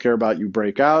ones you don't care about you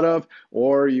break out of,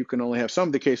 or you can only have some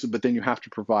of the cases, but then you have to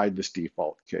provide this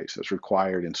default case. It's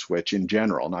required in Switch in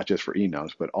general, not just for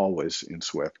enums, but always in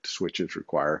Swift. Switches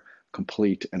require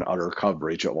complete and utter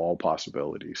coverage of all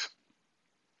possibilities.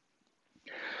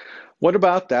 What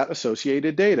about that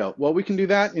associated data? Well, we can do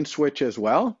that in Switch as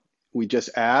well. We just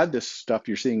add this stuff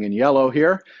you're seeing in yellow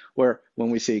here, where when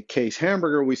we say case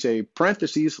hamburger, we say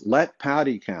parentheses, let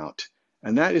patty count.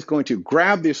 And that is going to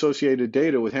grab the associated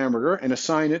data with hamburger and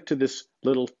assign it to this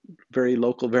little very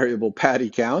local variable patty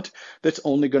count that's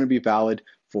only going to be valid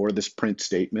for this print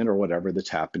statement or whatever that's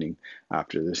happening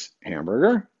after this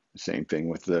hamburger. Same thing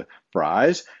with the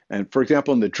fries. And for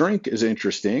example, in the drink is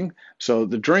interesting. So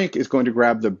the drink is going to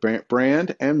grab the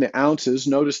brand and the ounces.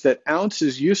 Notice that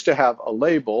ounces used to have a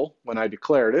label when I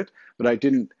declared it, but I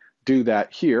didn't do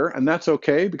that here. And that's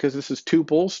okay because this is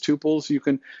tuples. Tuples, you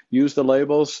can use the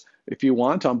labels if you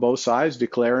want on both sides,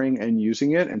 declaring and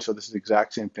using it. And so this is the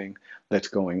exact same thing that's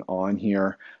going on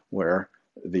here, where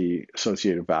the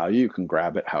associated value, you can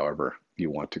grab it however you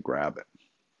want to grab it.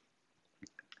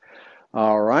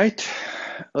 All right,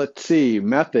 let's see,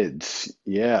 methods.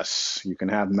 Yes, you can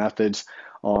have methods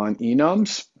on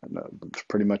enums. It's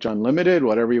pretty much unlimited,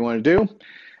 whatever you want to do.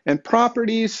 And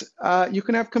properties, you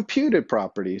can have computed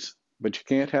properties, but you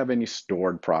can't have any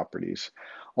stored properties.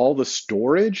 All the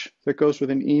storage that goes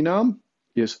with an enum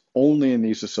is only in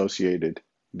these associated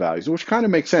values, which kind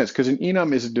of makes sense because an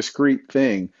enum is a discrete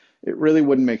thing. It really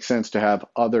wouldn't make sense to have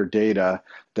other data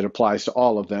that applies to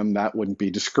all of them. That wouldn't be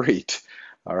discrete.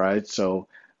 All right, so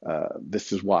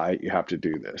this is why you have to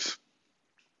do this.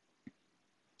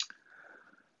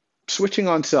 Switching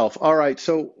on self. All right,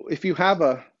 so if you have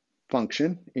a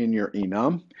function in your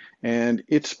enum and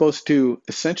it's supposed to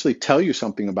essentially tell you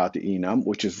something about the enum,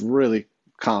 which is really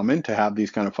common to have these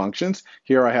kind of functions.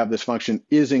 Here I have this function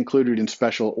is included in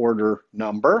special order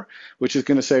number, which is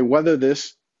going to say whether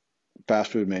this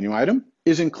fast food menu item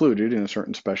is included in a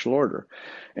certain special order.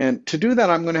 And to do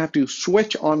that, I'm going to have to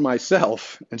switch on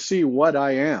myself and see what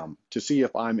I am to see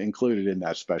if I'm included in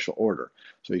that special order.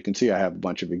 So you can see I have a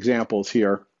bunch of examples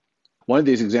here. One of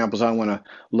these examples I want to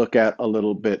look at a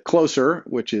little bit closer,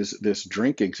 which is this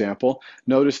drink example.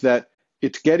 Notice that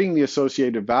it's getting the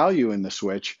associated value in the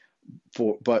switch,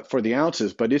 for the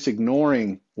ounces, but it's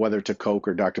ignoring whether it's a Coke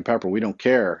or Dr. Pepper. We don't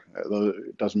care.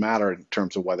 It doesn't matter in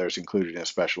terms of whether it's included in a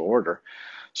special order.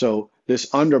 So this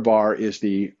underbar is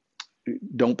the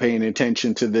don't pay any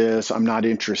attention to this, I'm not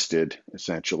interested,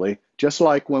 essentially. Just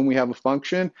like when we have a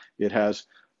function, it has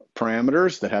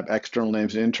parameters that have external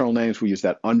names and internal names. We use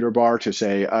that underbar to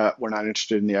say, we're not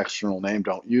interested in the external name,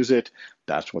 don't use it.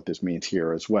 That's what this means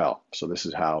here as well. So this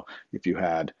is how, if you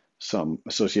had some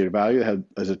associated value that had,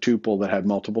 as a tuple that had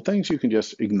multiple things, you can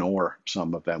just ignore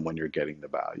some of them when you're getting the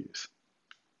values.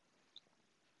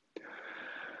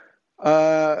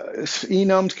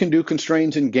 Enums can do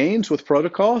constraints and gains with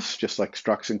protocols, just like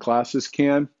structs and classes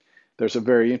can. There's a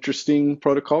very interesting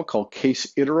protocol called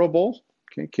case iterable.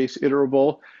 Okay, case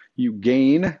iterable, you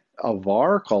gain a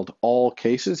var called all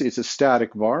cases. It's a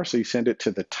static var, so you send it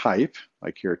to the type,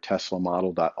 like here Tesla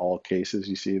model.all cases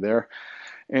you see there.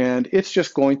 And it's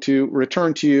just going to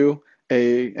return to you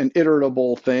an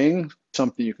iterable thing,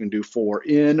 something you can do for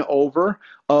in over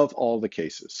of all the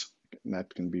cases. And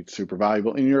that can be super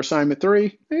valuable. In your assignment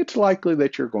 3, it's likely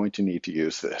that you're going to need to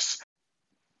use this.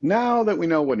 Now that we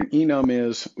know what an enum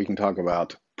is, we can talk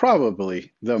about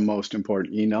probably the most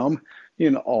important enum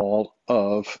in all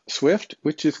of Swift,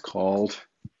 which is called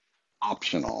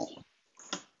optional.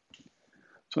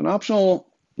 So an optional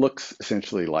looks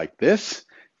essentially like this.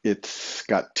 It's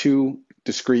got two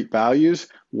discrete values.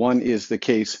 One is the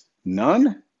case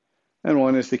none, and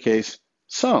one is the case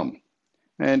some.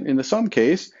 And in the sum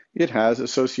case, it has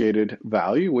associated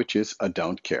value, which is a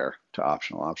don't care to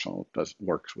optional. Optional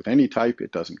works with any type.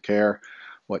 It doesn't care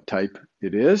what type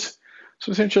it is.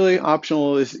 So essentially,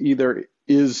 optional is either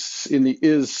is in the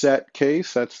is set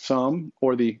case, that's some,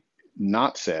 or the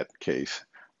not set case,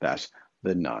 that's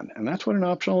the none. And that's what an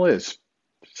optional is.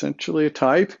 Essentially a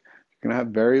type. You're going to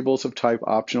have variables of type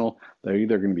optional. They're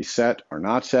either going to be set or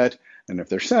not set. And if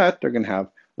they're set, they're going to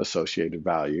have associated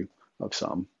value of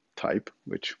some type,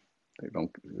 which they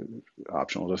don't,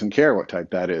 optional doesn't care what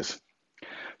type that is.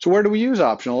 So where do we use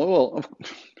optional?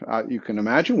 Well, you can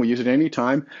imagine we use it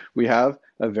anytime we have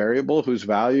a variable whose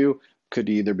value could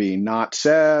either be not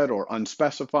set or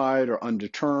unspecified or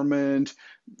undetermined,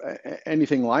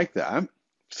 anything like that.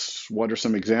 What are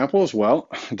some examples? Well,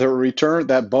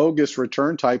 that bogus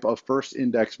return type of first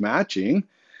index matching.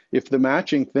 If the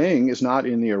matching thing is not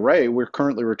in the array, we're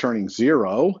currently returning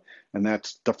 0, and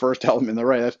that's the first element in the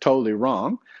array. That's totally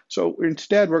wrong. So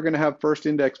instead, we're going to have first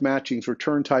index matching's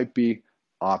return type be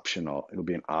optional. It'll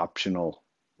be an optional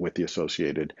with the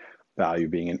associated value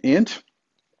being an int.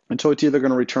 And so it's either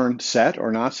going to return set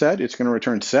or not set. It's going to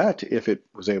return set if it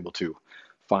was able to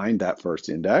find that first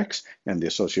index, and the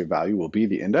associated value will be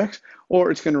the index,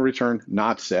 or it's going to return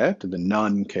not set, the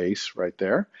none case right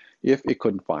there, if it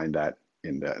couldn't find that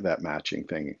in that matching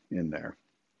thing in there.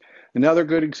 Another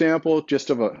good example just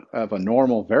of a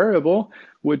normal variable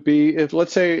would be if,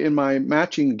 let's say in my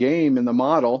matching game in the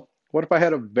model, what if I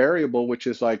had a variable which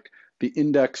is like the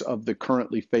index of the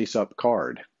currently face-up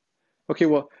card? Okay,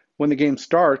 well, when the game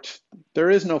starts, there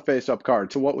is no face-up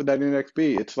card. So what would that index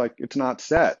be? It's like it's not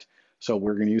set. So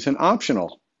we're going to use an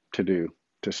optional to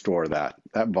store that.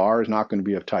 That var is not going to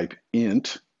be of type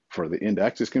int for the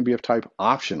index. It's going to be of type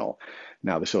optional.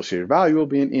 Now the associated value will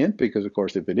be an int because, of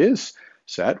course, if it is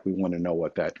set, we want to know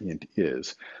what that int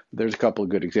is. There's a couple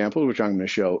of good examples, which I'm going to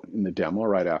show in the demo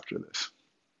right after this.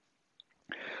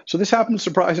 So this happens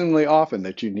surprisingly often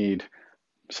that you need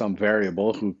some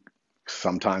variable who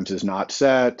sometimes is not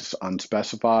set,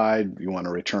 unspecified. You want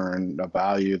to return a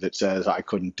value that says, I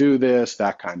couldn't do this,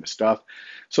 that kind of stuff.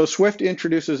 So Swift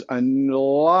introduces a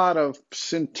lot of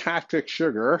syntactic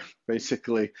sugar,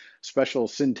 basically special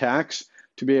syntax,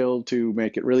 to be able to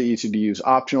make it really easy to use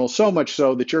optional, so much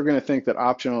so that you're going to think that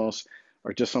optionals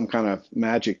are just some kind of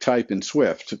magic type in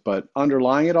Swift. But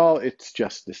underlying it all, it's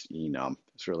just this enum.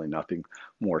 There's really nothing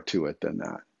more to it than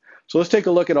that. So let's take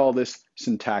a look at all this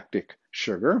syntactic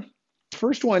sugar.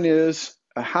 First one is,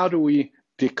 how do we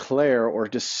declare or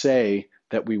just say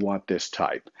that we want this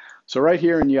type? So right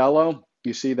here in yellow,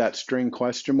 you see that string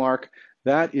question mark.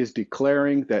 That is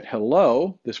declaring that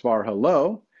hello, this var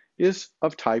hello, is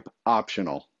of type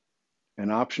optional.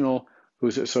 An optional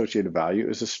whose associated value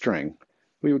is a string.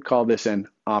 We would call this an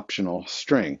optional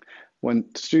string.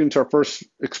 When students are first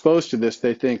exposed to this,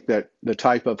 they think that the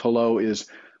type of hello is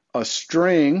a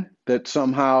string that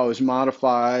somehow is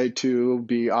modified to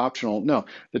be optional. No,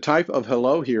 the type of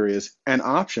hello here is an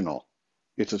optional.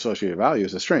 Its associated value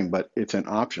is a string, but it's an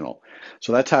optional.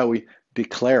 So that's how we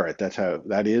declare it.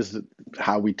 That is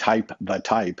how we type the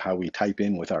type, how we type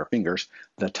in with our fingers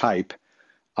the type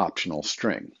optional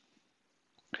string.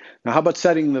 Now, how about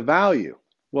setting the value?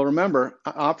 Well, remember,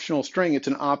 optional string, it's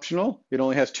an optional. It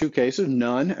only has two cases,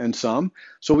 none and some.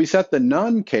 So we set the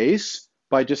none case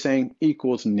by just saying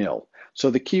equals nil. So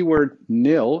the keyword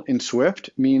nil in Swift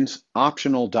means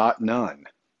optional dot none.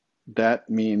 That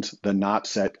means the not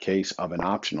set case of an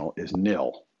optional is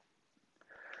nil.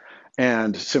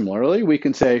 And similarly, we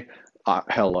can say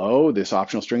hello, this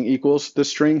optional string equals the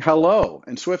string hello.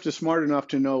 And Swift is smart enough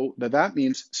to know that that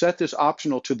means set this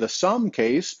optional to the sum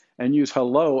case and use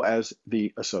hello as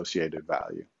the associated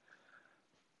value.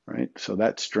 Right? So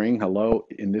that string hello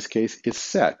in this case is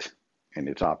set, and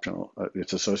its optional,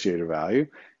 its associated value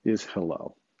is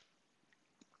hello.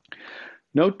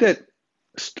 Note that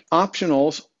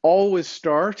optionals always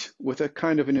start with a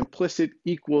kind of an implicit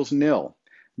equals nil.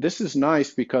 This is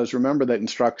nice because remember that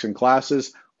instruction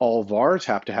classes, all vars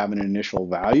have to have an initial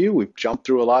value. We've jumped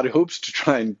through a lot of hoops to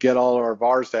try and get all of our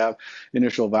vars to have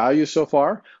initial values so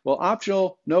far. Well,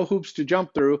 optional, no hoops to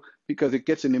jump through because it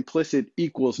gets an implicit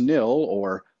equals nil,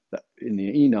 or in the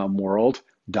enum world,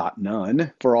 dot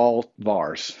none for all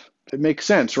vars. It makes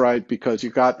sense, right? Because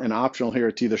you've got an optional here,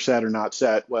 it's either set or not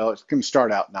set. Well, it can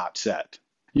start out not set.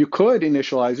 You could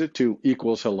initialize it to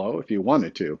equals hello if you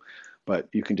wanted to, but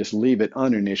you can just leave it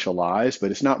uninitialized,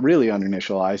 but it's not really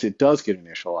uninitialized. It does get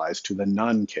initialized to the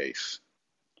none case.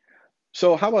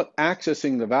 So how about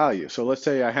accessing the value? So let's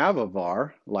say I have a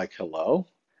var like hello,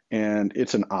 and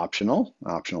it's an optional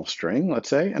string, let's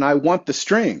say, and I want the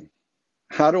string.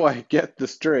 How do I get the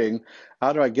string?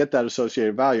 How do I get that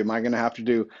associated value? Am I going to have to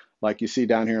do, like you see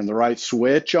down here on the right,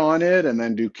 switch on it and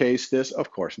then do case this?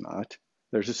 Of course not.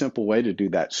 There's a simple way to do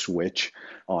that switch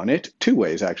on it. Two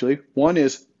ways, actually. One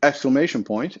is exclamation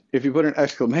point. If you put an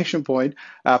exclamation point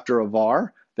after a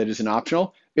var that is an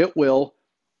optional, it will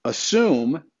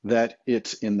assume that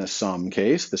it's in the sum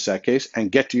case, the set case,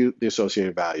 and get you the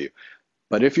associated value.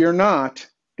 But if you're not,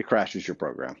 it crashes your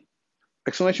program.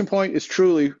 Exclamation point is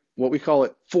truly what we call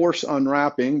it force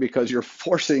unwrapping, because you're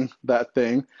forcing that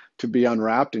thing to be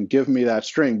unwrapped and give me that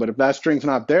string. But if that string's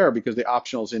not there because the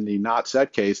optional is in the not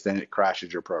set case, then it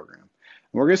crashes your program. And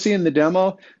we're going to see in the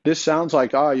demo, this sounds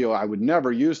like, oh, I would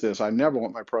never use this. I never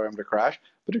want my program to crash.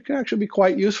 But it can actually be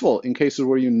quite useful in cases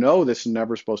where you know this is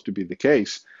never supposed to be the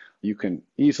case. You can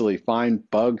easily find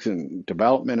bugs in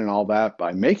development and all that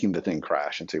by making the thing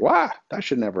crash and say, wow, that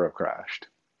should never have crashed.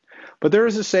 But there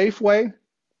is a safe way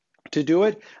to do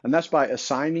it, and that's by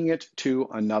assigning it to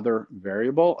another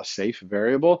variable, a safe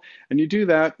variable, and you do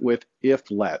that with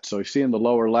if let. So you see in the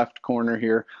lower left corner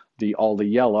here, all the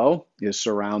yellow is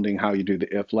surrounding how you do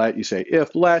the if let. You say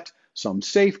if let some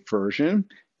safe version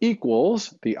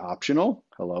equals the optional,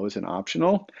 hello is an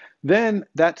optional, then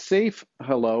that safe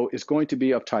hello is going to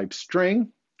be of type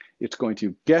string. It's going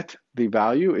to get the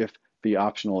value if the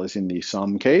optional is in the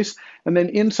sum case. And then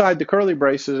inside the curly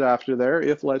braces after there,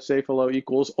 if let safe hello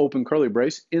equals open curly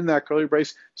brace, in that curly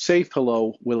brace, safe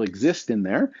hello will exist in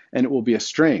there, and it will be a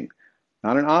string,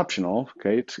 not an optional.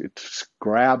 Okay, it's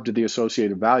grabbed the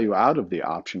associated value out of the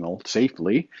optional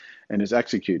safely and is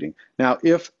executing. Now,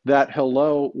 if that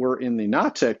hello were in the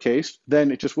not set case, then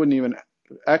it just wouldn't even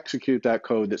execute that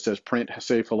code that says print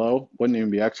safe hello, wouldn't even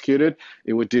be executed.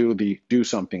 It would do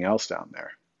something else down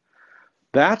there.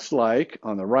 That's like,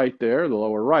 on the right there, the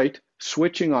lower right,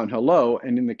 switching on hello,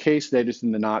 and in the case that it's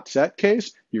in the not set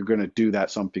case, you're going to do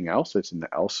that something else that's in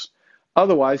the else.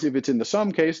 Otherwise, if it's in the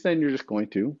sum case, then you're just going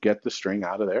to get the string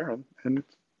out of there and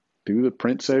do the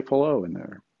print safe hello in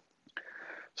there.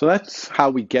 So that's how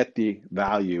we get the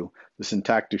value, the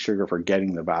syntactic sugar for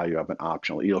getting the value of an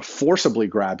optional, either forcibly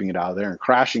grabbing it out of there and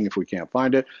crashing if we can't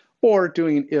find it, or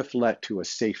doing an if let to a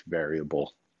safe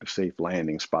variable, a safe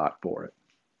landing spot for it.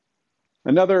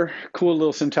 Another cool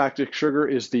little syntactic sugar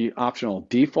is the optional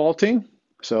defaulting.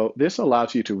 So this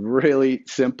allows you to really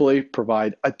simply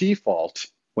provide a default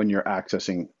when you're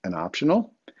accessing an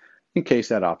optional, in case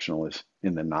that optional is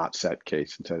in the not set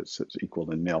case and says it's equal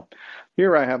to nil.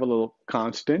 Here I have a little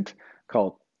constant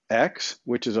called x,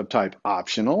 which is of type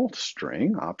optional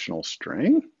string,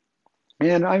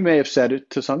 And I may have set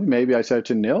it to something. Maybe I set it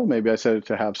to nil. Maybe I set it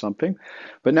to have something.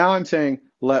 But now I'm saying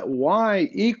let y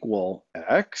equal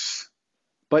x.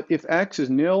 But if x is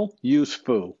nil, use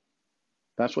foo.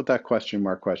 That's what that question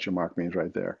mark means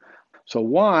right there. So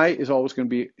y is always going to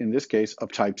be, in this case,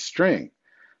 of type string.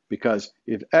 Because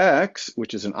if x,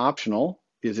 which is an optional,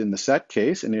 is in the set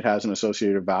case and it has an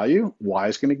associated value, y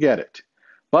is going to get it.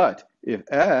 But if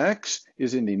x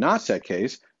is in the not set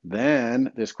case,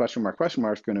 then this question mark is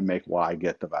going to make y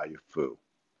get the value foo.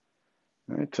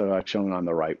 All right, so I've shown on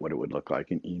the right what it would look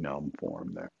like in enum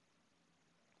form there.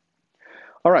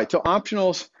 All right, so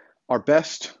optionals are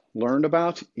best learned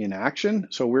about in action.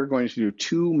 So we're going to do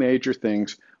two major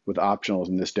things with optionals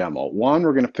in this demo. One,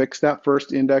 we're going to fix that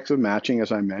first index of matching,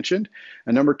 as I mentioned.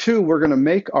 And number two, we're going to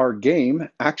make our game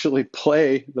actually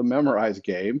play the memorize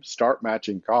game, start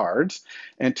matching cards.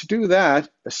 And to do that,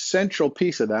 a central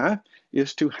piece of that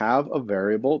is to have a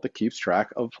variable that keeps track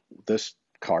of this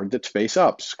card that's face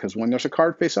ups. Because when there's a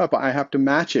card face up, I have to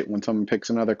match it when someone picks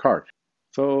another card.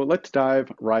 So let's dive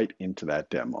right into that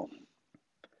demo.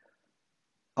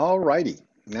 Alrighty,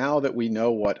 now that we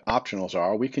know what optionals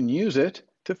are, we can use it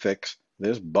to fix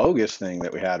this bogus thing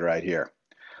that we had right here.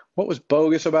 What was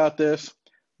bogus about this?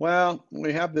 Well,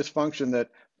 we have this function that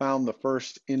found the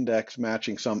first index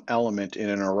matching some element in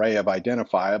an array of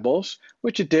identifiables,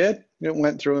 which it did. It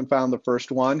went through and found the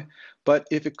first one, but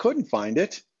if it couldn't find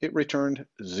it, it returned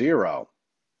 0.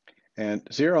 And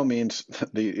 0 means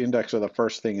the index of the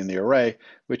first thing in the array,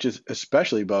 which is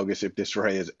especially bogus if this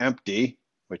array is empty,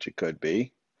 which it could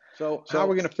be. So how are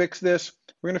we going to fix this?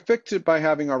 We're going to fix it by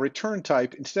having our return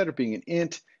type, instead of being an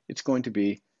int, it's going to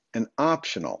be an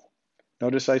optional.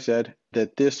 Notice I said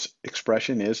that this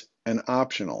expression is an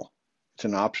optional. It's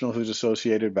an optional whose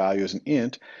associated value is an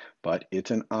int, but it's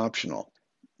an optional.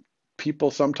 People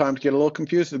sometimes get a little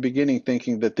confused at the beginning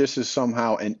thinking that this is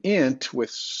somehow an int with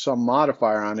some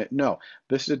modifier on it. No,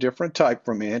 this is a different type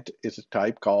from int. It's a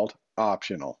type called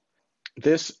optional.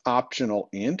 This optional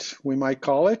int, we might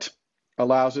call it,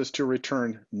 allows us to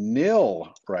return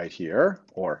nil right here,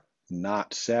 or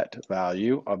not set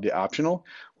value of the optional,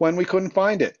 when we couldn't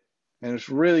find it. And it's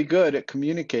really good at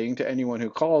communicating to anyone who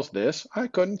calls this, I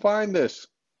couldn't find this.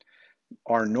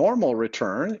 Our normal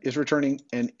return is returning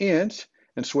an int,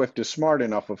 and Swift is smart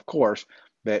enough, of course,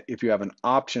 that if you have an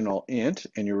optional int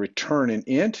and you return an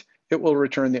int, it will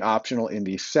return the optional in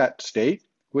the set state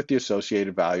with the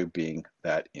associated value being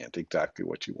that int, exactly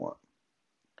what you want.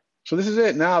 So this is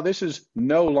it. Now this is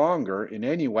no longer in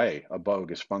any way a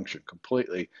bogus function,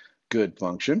 completely good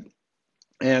function.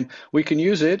 And we can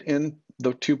use it in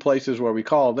the two places where we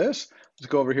call this.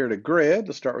 Let's go over here to grid.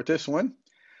 Let's start with this one.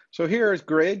 So here is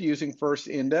grid using first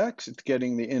index. It's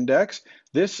getting the index.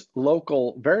 This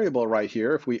local variable right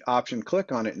here, if we option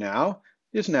click on it now,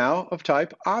 is now of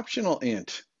type optional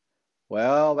int.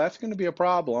 Well, that's going to be a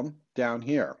problem down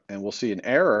here. And we'll see an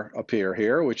error appear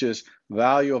here, which is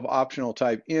value of optional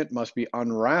type int must be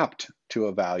unwrapped to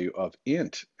a value of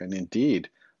int. And indeed,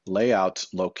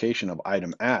 layout's location of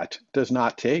item at does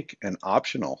not take an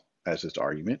optional as its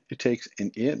argument. It takes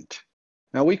an int.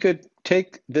 Now we could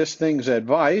take this thing's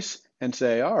advice and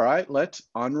say, all right, let's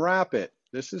unwrap it.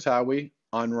 This is how we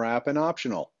unwrap an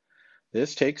optional.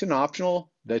 This takes an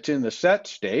optional that's in the set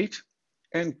state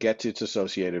and gets its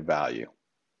associated value.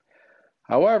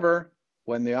 However,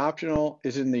 when the optional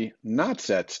is in the not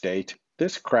set state,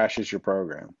 this crashes your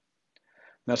program.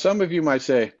 Now, some of you might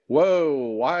say, whoa,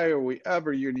 why are we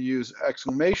ever going to use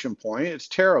exclamation point? It's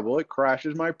terrible. It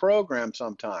crashes my program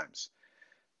sometimes.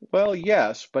 Well,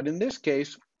 yes, but in this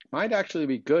case, it might actually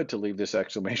be good to leave this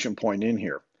exclamation point in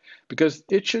here, because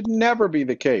it should never be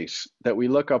the case that we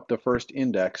look up the first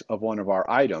index of one of our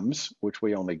items, which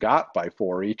we only got by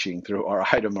for eaching through our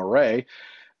item array.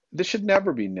 This should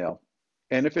never be nil.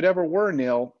 And if it ever were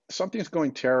nil, something's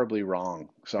going terribly wrong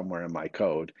somewhere in my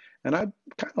code. And I'd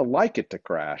kind of like it to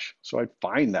crash, so I'd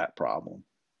find that problem.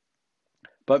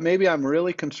 But maybe I'm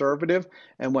really conservative,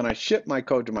 and when I ship my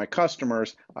code to my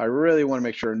customers, I really want to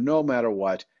make sure no matter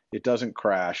what, it doesn't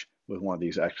crash with one of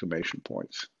these exclamation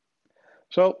points.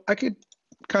 So I could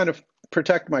kind of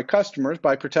protect my customers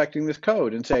by protecting this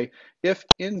code and say, if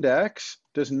index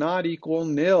does not equal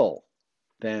nil,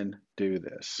 then do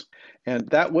this. And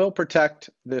that will protect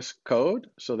this code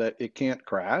so that it can't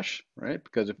crash, right?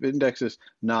 Because if index is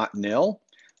not nil,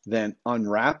 then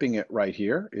unwrapping it right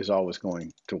here is always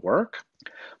going to work.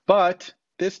 But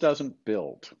this doesn't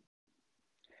build.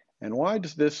 And why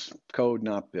does this code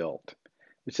not build?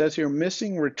 It says here,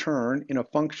 missing return in a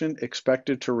function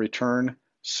expected to return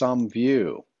some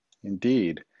view.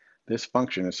 Indeed, this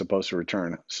function is supposed to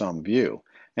return some view.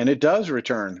 And it does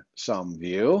return some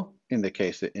view in the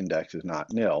case that index is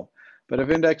not nil. But if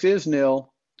index is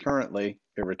nil, currently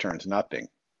it returns nothing.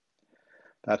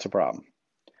 That's a problem.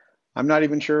 I'm not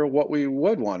even sure what we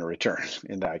would want to return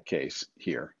in that case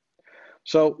here.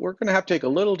 So we're going to have to take a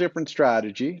little different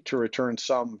strategy to return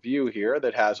some view here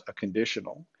that has a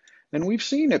conditional. And we've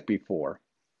seen it before.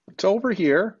 It's over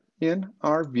here in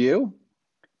our view,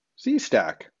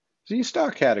 ZStack.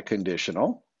 ZStack had a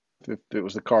conditional. If it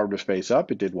was the card was face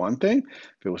up, it did one thing.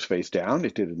 If it was face down,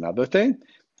 it did another thing.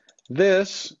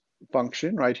 This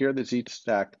function right here that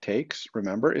ZStack takes,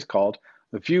 remember, is called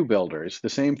the view builder. It's the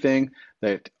same thing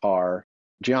that our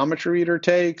geometry reader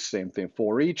takes, same thing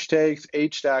for each takes,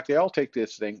 HStack, they all take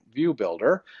this thing, view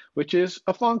builder, which is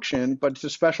a function, but it's a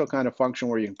special kind of function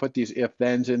where you can put these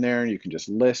if-thens in there and you can just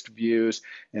list views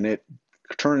and it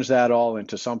turns that all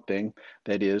into something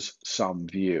that is some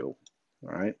view. All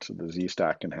right, so the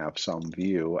ZStack can have some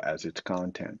view as its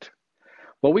content.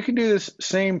 Well, we can do this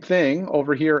same thing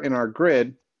over here in our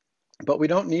grid, but we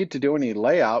don't need to do any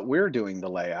layout. We're doing the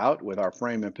layout with our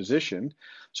frame and position.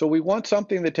 So we want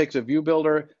something that takes a view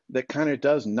builder that kind of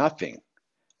does nothing.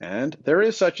 And there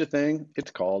is such a thing.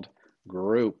 It's called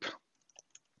group.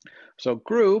 So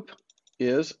group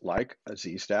is like a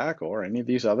ZStack or any of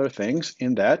these other things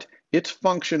in that its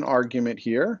function argument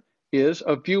here is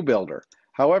a view builder.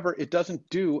 However, it doesn't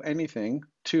do anything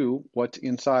to what's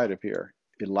inside of here.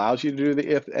 It allows you to do the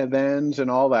if and thens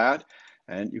and all that,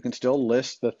 and you can still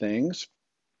list the things,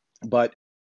 but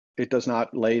it does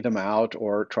not lay them out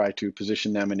or try to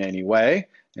position them in any way.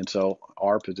 And so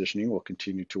our positioning will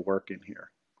continue to work in here.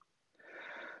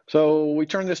 So we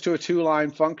turn this to a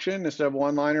two-line function instead of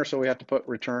one-liner, so we have to put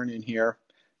return in here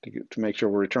to make sure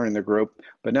we're returning the group.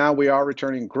 But now we are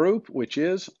returning group, which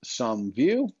is some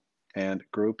view, and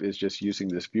group is just using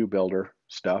this view builder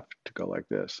stuff to go like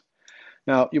this.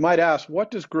 Now, you might ask,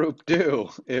 what does group do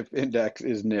if index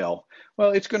is nil?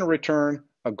 Well, it's going to return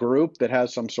a group that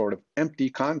has some sort of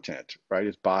empty content, right?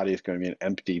 Its body is going to be an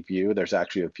empty view. There's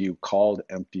actually a view called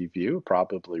empty view,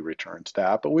 probably returns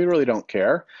that, but we really don't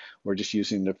care. We're just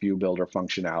using the view builder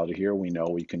functionality here. We know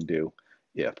we can do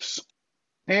ifs.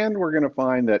 And we're going to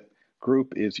find that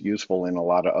group is useful in a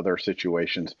lot of other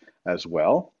situations as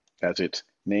well. As its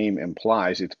name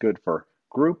implies, it's good for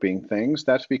grouping things.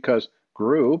 That's because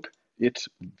group, its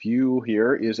view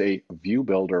here is a view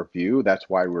builder view. That's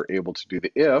why we're able to do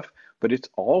the if, but it's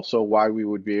also why we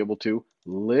would be able to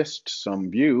list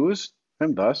some views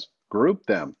and thus group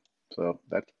them. So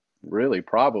that's really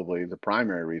probably the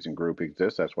primary reason group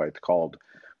exists. That's why it's called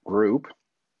group.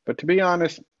 But to be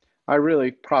honest, I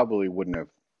really probably wouldn't have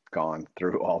gone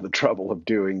through all the trouble of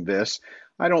doing this.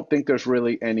 I don't think there's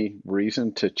really any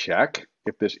reason to check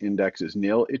if this index is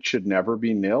nil. It should never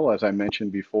be nil, as I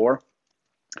mentioned before.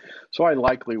 So I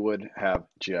likely would have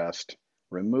just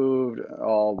removed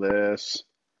all this,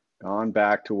 gone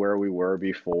back to where we were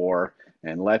before,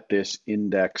 and let this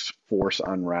index force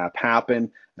unwrap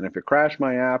happen. And if it crashed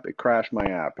my app, it crashed my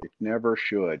app. It never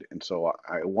should. And so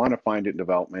I want to find it in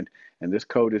development. And this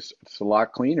code is a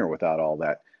lot cleaner without all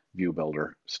that view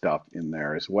builder stuff in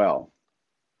there as well.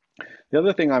 The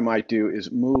other thing I might do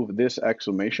is move this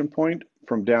exclamation point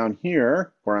from down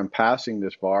here, where I'm passing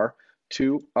this var,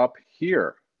 to up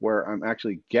here, where I'm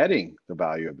actually getting the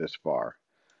value of this var.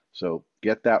 So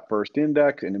get that first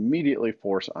index and immediately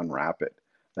force unwrap it.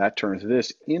 That turns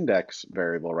this index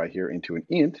variable right here into an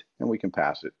int, and we can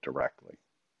pass it directly.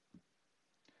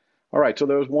 All right, so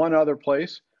there was one other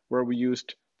place where we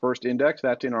used first index.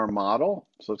 That's in our model.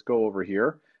 So let's go over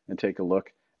here and take a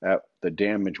look at the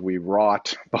damage we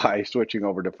wrought by switching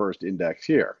over to first index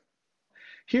here.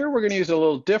 Here we're going to use a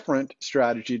little different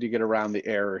strategy to get around the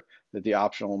error that the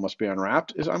optional must be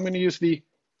unwrapped. Is I'm going to use the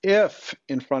if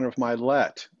in front of my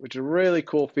let, which is a really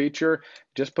cool feature.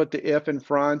 Just put the if in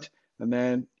front, and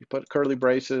then you put curly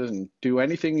braces and do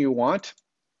anything you want.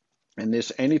 And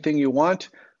this anything you want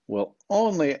will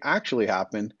only actually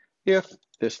happen if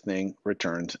this thing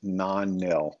returns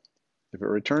non-nil. If it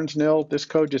returns nil, this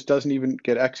code just doesn't even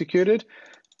get executed.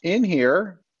 In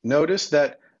here, notice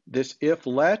that this if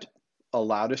let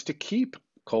allowed us to keep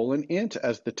 :int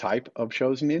as the type of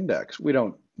chosen index. We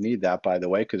don't need that, by the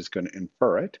way, because it's going to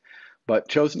infer it. But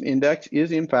chosen index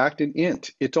is, in fact, an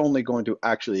int. It's only going to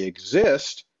actually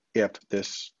exist if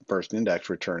this first index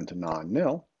returns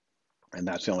non-nil. And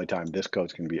that's the only time this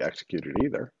code's going to be executed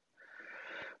either.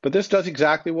 But this does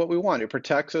exactly what we want. It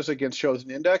protects us against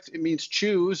chosen index. It means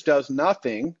choose does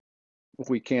nothing. If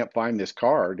we can't find this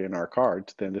card in our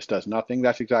cards, then this does nothing.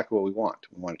 That's exactly what we want.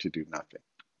 We want it to do nothing.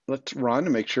 Let's run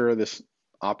and make sure this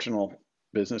optional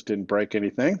business didn't break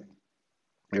anything.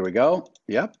 Here we go.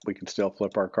 Yep, we can still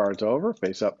flip our cards over,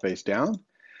 face up, face down.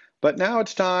 But now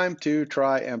it's time to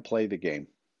try and play the game.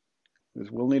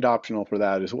 We'll need optional for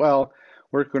that as well.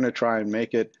 We're going to try and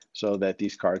make it so that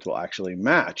these cards will actually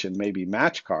match, and maybe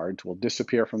match cards will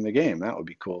disappear from the game. That would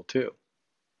be cool too.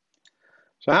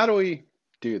 So how do we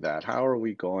do that? How are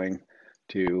we going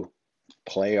to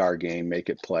play our game, make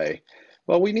it play?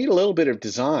 Well, we need a little bit of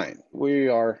design. We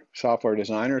are software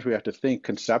designers. We have to think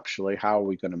conceptually, how are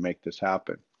we going to make this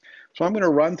happen? So I'm going to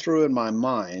run through in my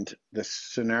mind the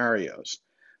scenarios.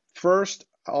 First,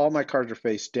 all my cards are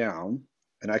face down,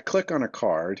 and I click on a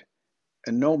card,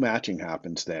 and no matching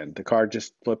happens then. The card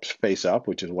just flips face up,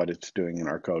 which is what it's doing in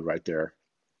our code right there.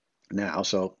 now.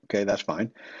 So, okay, that's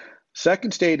fine.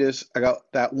 Second state is I got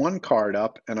that one card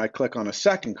up and I click on a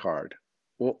second card.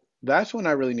 Well, that's when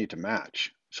I really need to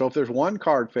match. So if there's one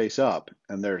card face up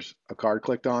and there's a card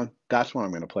clicked on, that's when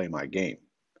I'm going to play my game.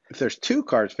 If there's two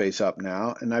cards face up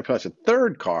now and I press a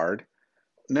third card,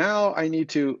 now I need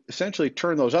to essentially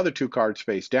turn those other two cards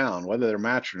face down. Whether they're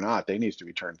matched or not, they need to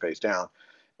be turned face down.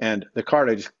 And the card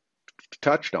I just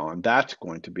touched on, that's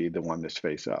going to be the one that's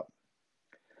face up.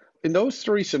 In those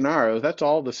three scenarios, that's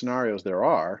all the scenarios there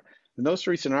are. In those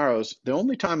three scenarios, the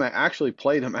only time I actually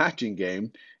play the matching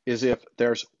game is if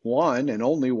there's one and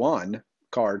only one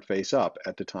card face up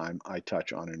at the time I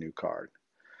touch on a new card.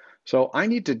 So I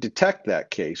need to detect that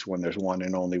case when there's one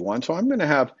and only one. So I'm going to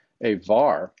have a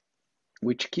var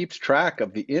which keeps track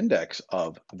of the index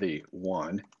of the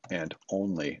one and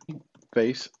only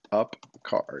face up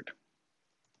card.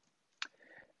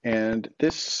 And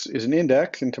this is an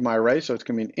index into my array, so it's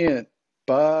going to be an int,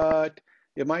 but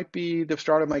it might be the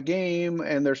start of my game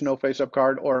and there's no face-up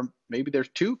card, or maybe there's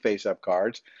two face-up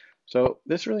cards. So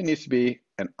this really needs to be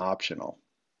an optional.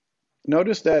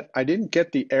 Notice that I didn't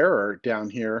get the error down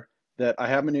here that I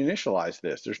haven't initialized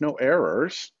this. There's no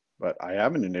errors, but I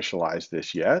haven't initialized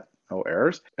this yet, no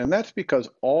errors. And that's because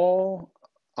all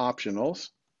optionals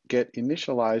get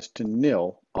initialized to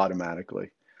nil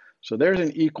automatically. So there's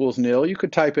an equals nil. You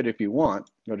could type it if you want,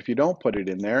 but if you don't put it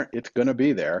in there, it's going to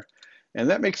be there. And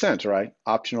that makes sense, right?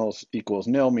 Optionals equals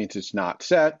nil means it's not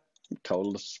set.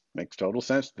 Makes total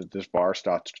sense that this bar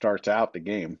starts out the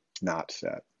game not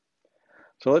set.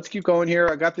 So let's keep going here.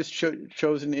 I got this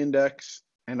chosen index,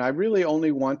 and I really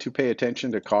only want to pay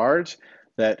attention to cards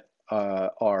that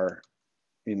are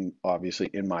obviously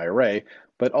in my array,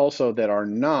 but also that are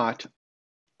not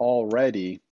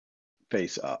already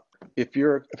face up. If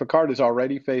a card is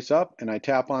already face up and I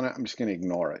tap on it, I'm just going to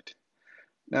ignore it.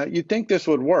 Now you'd think this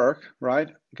would work, right?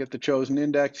 Get the chosen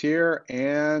index here,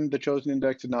 and the chosen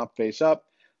index is not face up,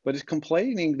 but it's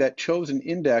complaining that chosen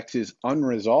index is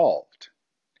unresolved.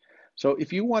 So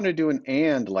if you want to do an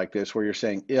and like this, where you're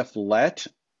saying if let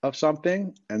of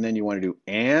something, and then you want to do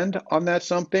and on that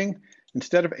something,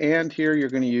 instead of and here, you're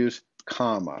going to use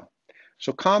comma.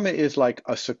 So comma is like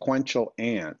a sequential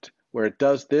and, where it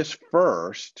does this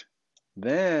first,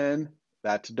 then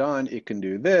that's done, it can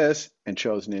do this, and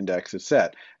chosen index is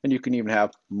set. And you can even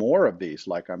have more of these,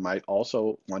 like I might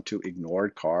also want to ignore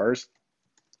cards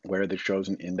where the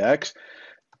chosen index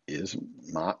is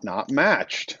not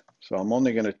matched. So I'm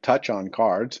only going to touch on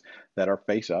cards that are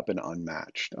face up and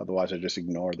unmatched. Otherwise, I just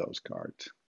ignore those cards.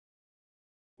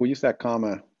 We use that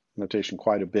comma notation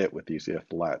quite a bit with these if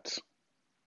lets.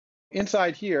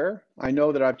 Inside here, I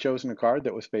know that I've chosen a card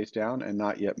that was face down and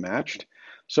not yet matched.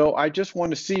 So I just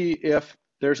want to see if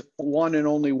there's one and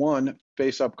only one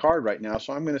face up card right now.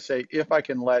 So I'm going to say if I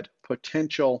can let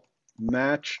potential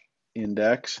match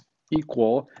index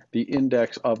equal the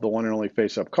index of the one and only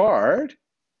face up card,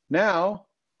 now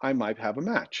I might have a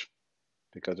match.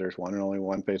 Because there's one and only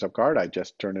one face up card, I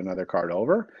just turned another card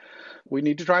over. We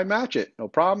need to try and match it. No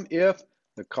problem if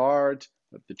the cards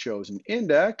of the chosen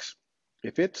index,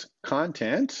 if its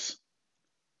contents,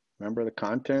 remember the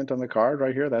content on the card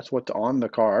right here, that's what's on the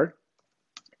card,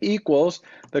 equals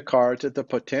the cards at the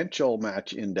potential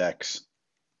match index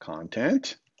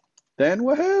content, then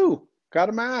woohoo, got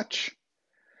a match.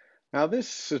 Now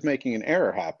this is making an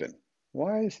error happen.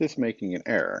 Why is this making an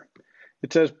error?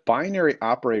 It says binary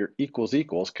operator equals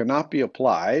equals cannot be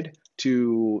applied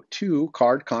to two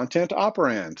card content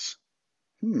operands.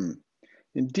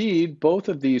 Indeed, both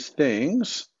of these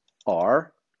things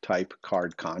are type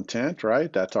card content,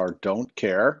 right? That's our don't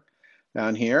care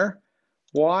down here.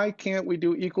 Why can't we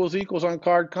do equals equals on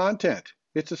card content?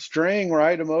 It's a string,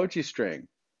 right? Emoji string.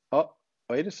 Oh,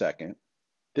 wait a second.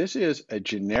 This is a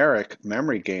generic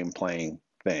memory game playing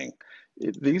thing.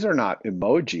 These are not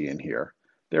emoji in here.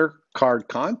 They're card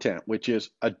content, which is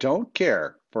a don't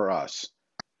care for us.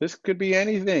 This could be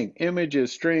anything,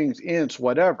 images, strings, ints,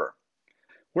 whatever.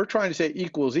 We're trying to say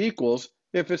equals equals.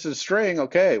 If it's a string,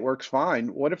 okay, it works fine.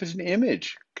 What if it's an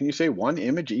image? Can you say one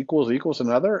image equals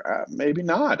another? Maybe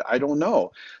not. I don't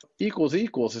know. Equals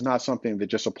equals is not something that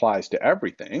just applies to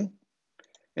everything.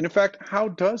 And in fact, how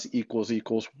does equals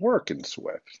equals work in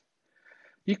Swift?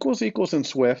 Equals equals in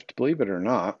Swift, believe it or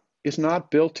not, is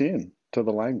not built in to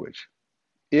the language.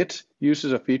 It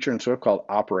uses a feature in Swift called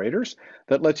operators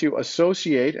that lets you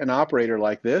associate an operator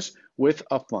like this with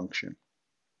a function.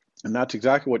 And that's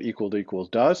exactly what equals equals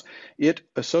does. It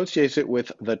associates it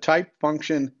with the type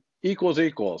function equals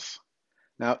equals.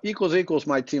 Now, equals equals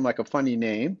might seem like a funny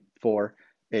name for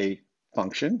a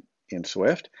function in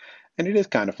Swift, and it is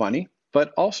kind of funny,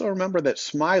 but also remember that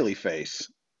smiley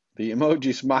face The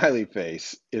emoji smiley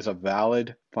face is a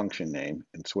valid function name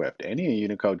in Swift. Any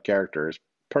Unicode character is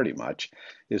pretty much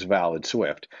is valid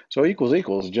Swift. So equals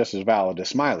equals is just as valid as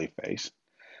smiley face.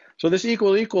 So this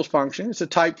equal equals function is a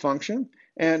type function,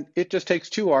 and it just takes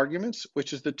two arguments,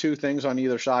 which is the two things on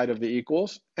either side of the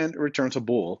equals, and it returns a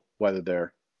bool, whether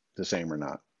they're the same or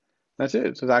not. That's it.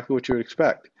 It's exactly what you would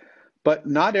expect. But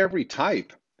not every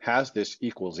type has this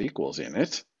equals equals in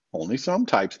it. Only some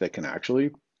types that can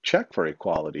actually check for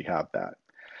equality have that.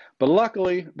 But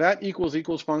luckily, that equals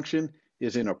equals function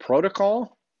is in a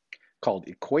protocol called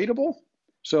equatable.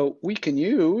 So we can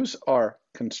use our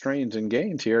constraints and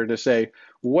gains here to say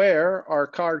where our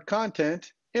card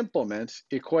content implements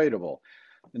equatable.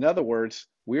 In other words,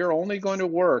 we are only going to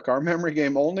work, our memory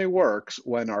game only works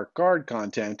when our card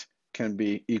content can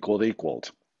be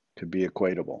equaled, could be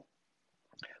equatable.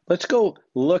 Let's go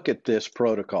look at this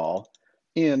protocol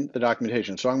in the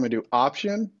documentation. So I'm going to do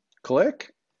option,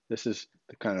 click. This is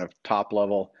the kind of top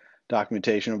level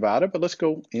documentation about it, but let's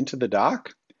go into the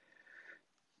doc.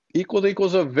 Equals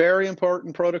equals a very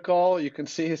important protocol. You can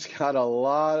see it's got a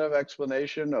lot of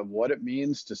explanation of what it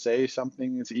means to say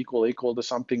something is equal to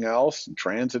something else,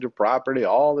 transitive property,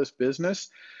 all this business.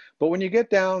 But when you get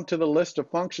down to the list of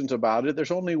functions about it,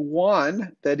 there's only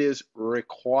one that is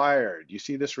required. You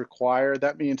see this required?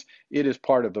 That means it is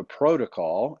part of the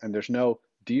protocol, and there's no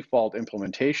default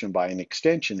implementation by an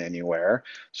extension anywhere.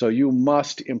 So you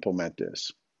must implement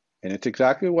this. And it's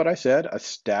exactly what I said, a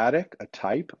static, a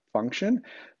type function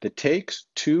that takes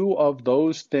two of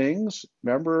those things.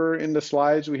 Remember in the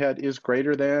slides we had is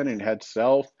greater than and had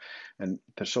self. And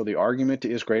so the argument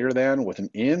is greater than with an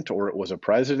int, or it was a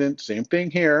precedent. Same thing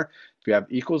here. If you have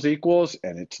equals equals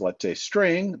and it's, let's say,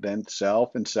 string, then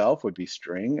self and self would be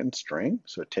string and string.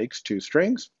 So it takes two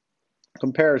strings,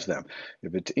 compares them.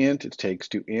 If it's int, it takes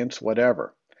two ints,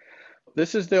 whatever.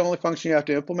 This is the only function you have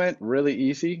to implement, really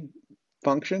easy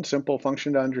function, simple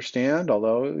function to understand,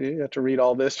 although you have to read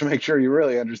all this to make sure you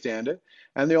really understand it.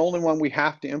 And the only one we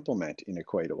have to implement in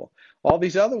equatable. All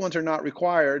these other ones are not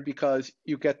required because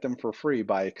you get them for free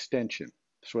by extension.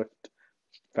 Swift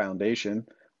Foundation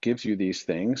gives you these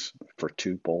things for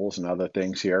tuples and other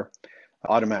things here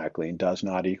automatically, and does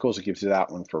not equals, it gives you that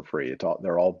one for free.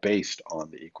 They're all based on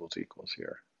the equals equals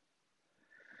here.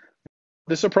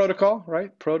 This is a protocol,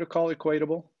 right? Protocol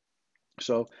equatable.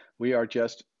 So we are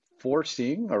just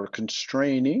forcing or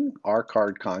constraining our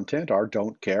card content, our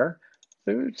don't care,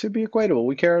 to be equatable.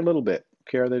 We care a little bit,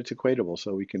 care that it's equatable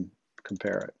so we can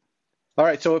compare it. All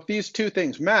right, so if these two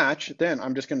things match, then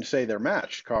I'm just going to say they're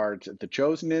matched. Cards at the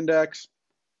chosen index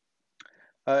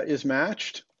is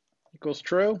matched, equals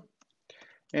true.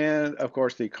 And of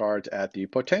course, the cards at the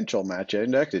potential match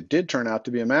index, it did turn out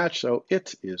to be a match, so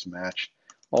it is matched,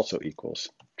 also equals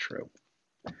true.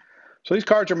 So these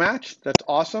cards are matched. That's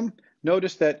awesome.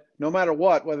 Notice that no matter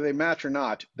what, whether they match or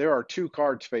not, there are two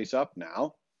cards face up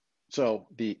now. So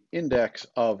the index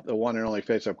of the one and only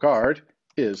face up card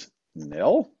is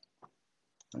nil.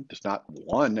 There's not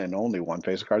one and only one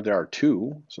face up card. There are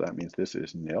two. So that means this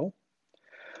is nil.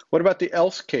 What about the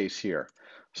else case here?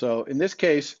 So in this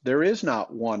case, there is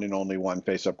not one and only one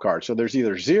face up card. So there's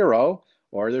either zero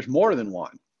or there's more than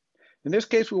one. In this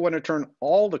case, we want to turn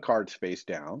all the cards face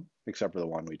down, except for the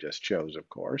one we just chose, of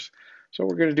course. So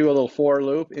we're going to do a little for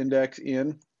loop, index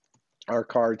in our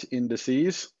cards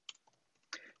indices.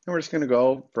 And we're just going to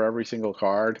go for every single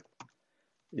card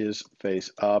is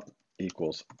face up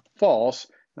equals false.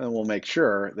 And then we'll make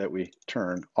sure that we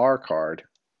turn our card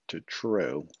to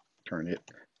true, turn it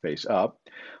face up.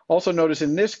 Also notice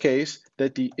in this case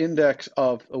that the index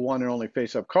of the one and only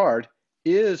face up card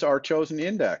is our chosen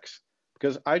index,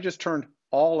 because I just turned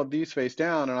all of these face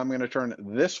down and I'm going to turn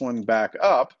this one back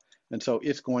up. And so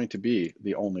it's going to be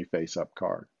the only face up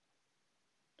card.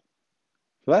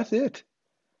 So that's it.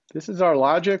 This is our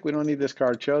logic. We don't need this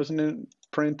card chosen in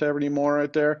print anymore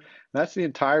right there. That's the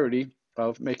entirety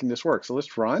of making this work. So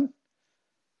let's run,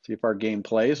 see if our game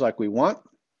plays like we want.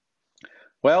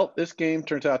 Well, this game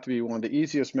turns out to be one of the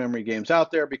easiest memory games out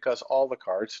there because all the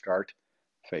cards start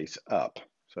face up.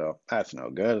 So that's no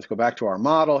good. Let's go back to our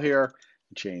model here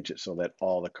and change it so that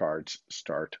all the cards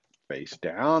start face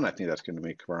down. I think that's going to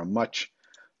make for a much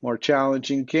more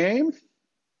challenging game.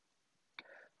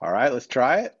 All right, let's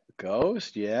try it.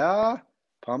 Ghost, yeah.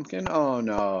 Pumpkin, oh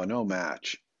no, no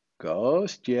match.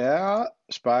 Ghost, yeah.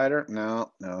 Spider,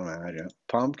 no, no match.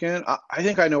 Pumpkin, I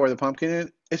think I know where the pumpkin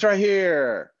is. It's right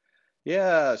here.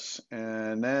 Yes,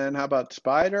 and then how about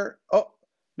spider? Oh,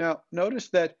 now notice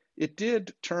that it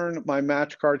did turn my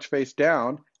match cards face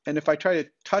down, and if I try to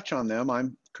touch on them,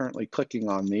 I'm currently clicking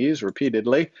on these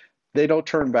repeatedly, they don't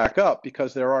turn back up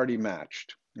because they're already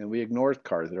matched. and we ignore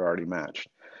cards that are already matched.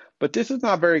 But this is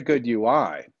not very good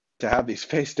UI to have these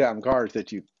face down cards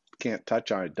that you can't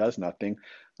touch on. It does nothing.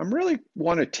 I really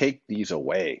want to take these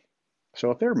away.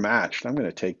 So if they're matched, I'm going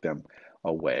to take them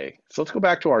away. So let's go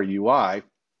back to our UI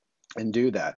and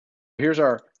do that. Here's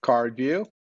our card view,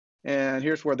 and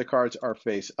here's where the cards are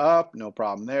face up, no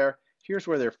problem there. Here's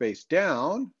where they're face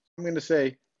down. I'm going to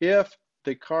say if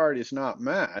the card is not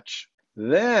matched,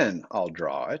 then I'll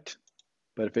draw it.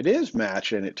 But if it is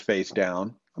matched and it's face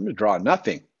down, I'm going to draw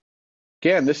nothing.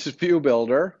 Again, this is View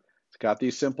Builder. It's got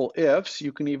these simple ifs.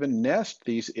 You can even nest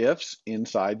these ifs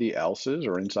inside the elses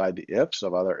or inside the ifs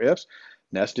of other ifs.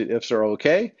 Nested ifs are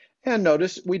okay. And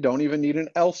notice we don't even need an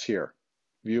else here.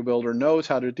 View Builder knows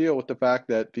how to deal with the fact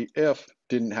that the if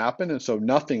didn't happen, and so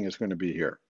nothing is going to be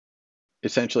here.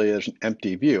 Essentially, there's an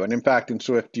empty view. And in fact, in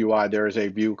Swift UI, there is a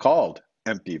view called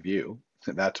empty view.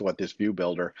 And that's what this View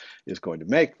Builder is going to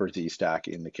make for ZStack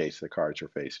in the case the cards are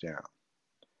face down.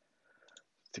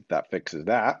 I think that fixes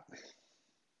that.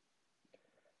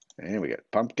 And we get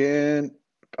pumpkin,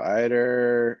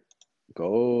 spider,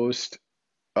 ghost.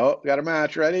 Oh, got a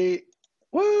match. Ready?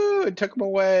 Woo! It took them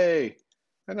away.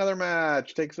 Another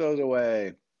match takes those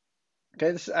away.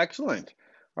 Okay, this is excellent.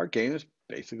 Our game is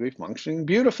basically functioning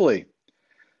beautifully.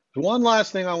 One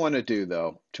last thing I want to do,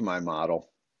 though, to my model.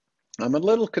 I'm a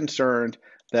little concerned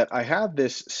that I have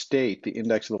this state, the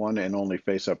index of the one and only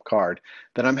face-up card,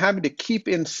 that I'm having to keep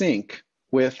in sync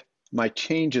with my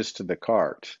changes to the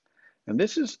cards. And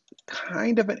this is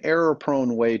kind of an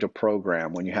error-prone way to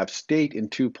program when you have state in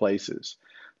two places.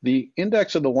 The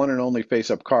index of the one and only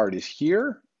face-up card is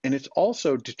here, and it's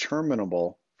also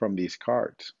determinable from these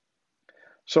cards.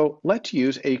 So let's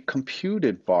use a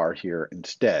computed var here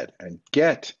instead and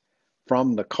get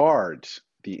from the cards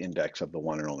the index of the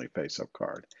one and only face-up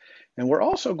card. And we're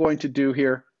also going to do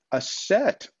here a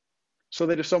set, so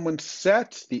that if someone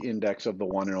sets the index of the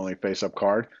one and only face-up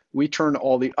card, we turn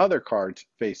all the other cards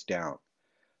face down.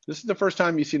 This is the first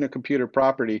time you've seen a computed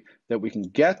property that we can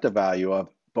get the value of,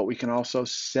 but we can also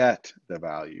set the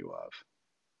value of.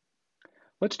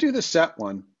 Let's do the set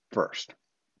one first.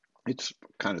 It's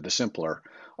kind of the simpler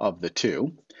of the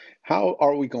two. How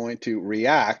are we going to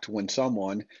react when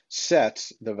someone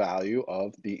sets the value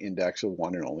of the index of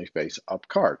one and only face-up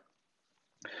card?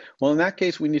 Well, in that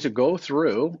case, we need to go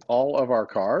through all of our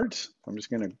cards. I'm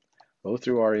just going to go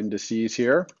through our indices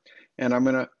here, and I'm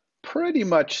going to pretty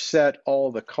much set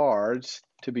all the cards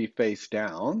to be face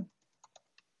down,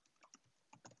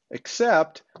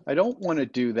 except I don't want to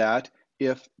do that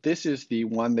if this is the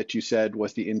one that you said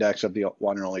was the index of the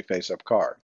one and only face-up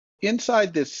card.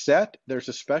 Inside this set, there's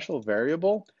a special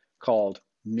variable called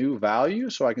new value.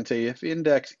 So I can say if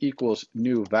index equals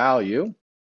new value,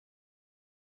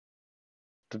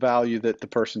 the value that the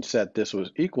person said this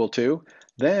was equal to,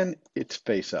 then it's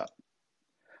face up.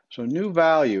 So new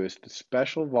value is the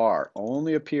special var,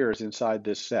 only appears inside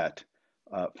this set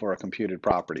for a computed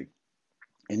property.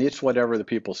 And it's whatever the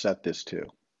people set this to.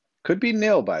 Could be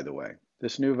nil, by the way.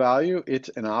 This new value, it's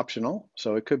an optional,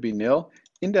 so it could be nil.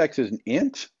 Index is an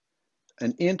int.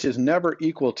 An int is never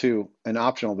equal to an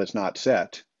optional that's not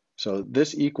set. So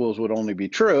this equals would only be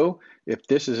true if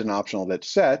this is an optional that's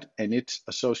set and its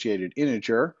associated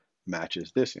integer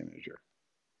matches this integer.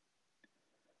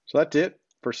 So that's it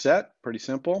for set, pretty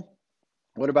simple.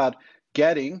 What about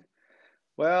getting?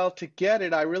 Well, to get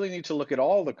it, I really need to look at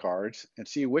all the cards and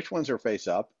see which ones are face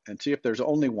up and see if there's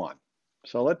only one.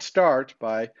 So let's start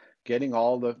by getting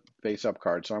all the face up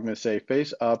cards. So I'm going to say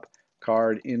face up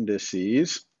card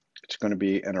indices. It's going to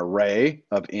be an array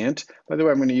of int. By the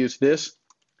way, I'm going to use this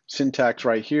syntax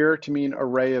right here to mean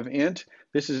array of int.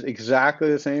 This is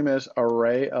exactly the same as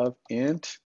array of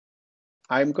int.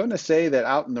 I'm going to say that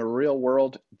out in the real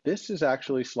world, this is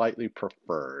actually slightly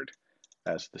preferred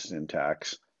as the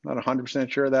syntax. I'm not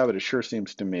 100% sure of that, but it sure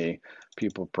seems to me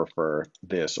people prefer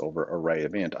this over array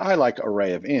of int. I like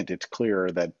array of int. It's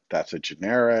clearer that that's a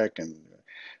generic and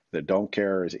the don't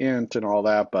care is int and all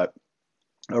that, but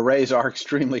arrays are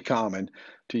extremely common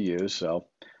to use, so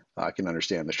I can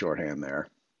understand the shorthand there.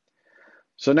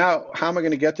 So now, how am I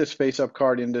going to get this face-up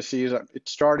card indices?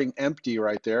 It's starting empty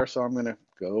right there, so I'm going to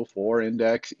go for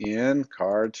index in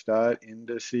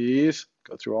cards.indices,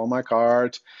 go through all my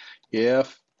cards.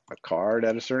 If a card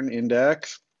at a certain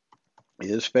index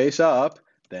is face-up,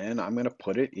 then I'm going to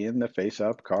put it in the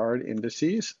face-up card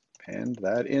indices, append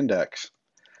that index.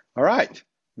 All right,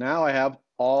 now I have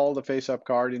all the face-up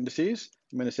card indices.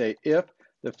 I'm going to say if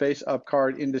the face-up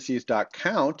card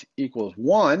indices.count equals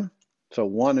 1, so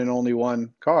one and only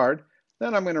one card,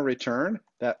 then I'm going to return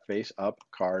that face-up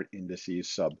card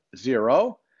indices sub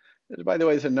 0. By the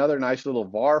way, there's another nice little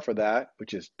var for that,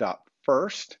 which is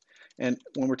first. And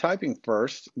when we're typing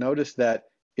first, notice that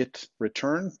its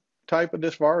return type of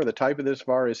this var, or the type of this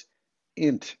var, is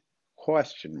int,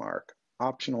 question mark,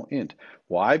 optional int.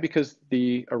 Why? Because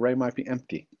the array might be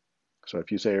empty. So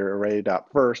if you say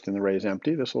array.first and the array is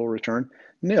empty, this will return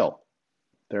nil.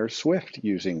 There's Swift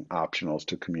using optionals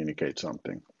to communicate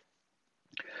something.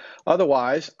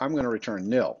 Otherwise, I'm going to return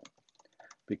nil,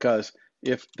 because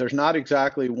if there's not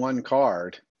exactly one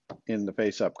card in the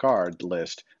face-up card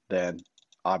list, then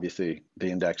obviously the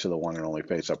index of the one and only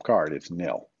face-up card is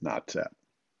nil, not set.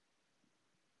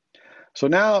 So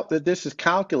now that this is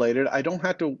calculated, I don't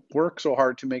have to work so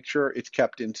hard to make sure it's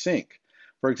kept in sync.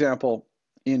 For example,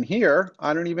 in here,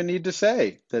 I don't even need to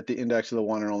say that the index of the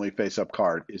one and only face-up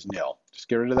card is nil. Just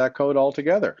get rid of that code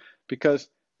altogether, because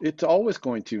it's always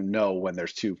going to know when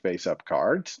there's two face-up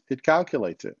cards. It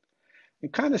calculates it.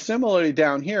 And kind of similarly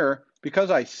down here,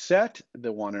 because I set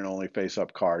the one and only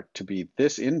face-up card to be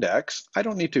this index, I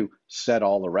don't need to set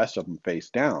all the rest of them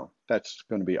face down. That's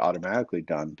going to be automatically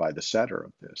done by the setter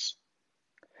of this.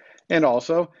 And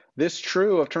also, this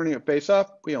true of turning it face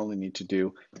up, we only need to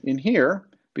do in here,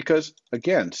 because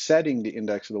again, setting the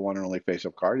index of the one and only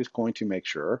face-up card is going to make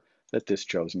sure that this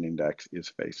chosen index is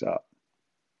face up.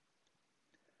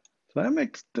 So that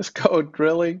makes this code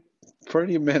really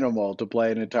pretty minimal to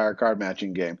play an entire card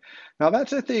matching game. Now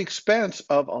that's at the expense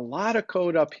of a lot of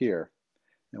code up here.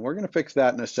 And we're going to fix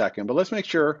that in a second, but let's make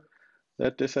sure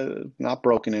that this has not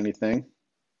broken anything.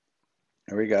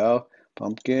 There we go.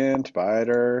 Pumpkin,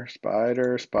 spider,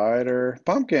 spider, spider,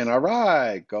 pumpkin. All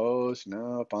right. Ghost,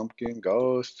 no, pumpkin,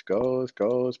 ghost, ghost,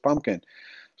 ghost, pumpkin.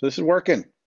 So this is working.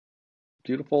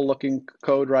 Beautiful looking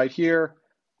code right here.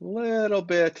 Little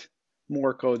bit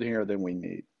more code here than we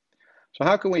need. So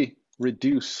how can we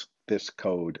reduce this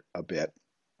code a bit?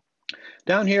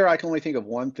 Down here, I can only think of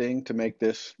one thing to make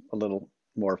this a little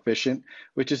more efficient,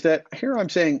 which is that here I'm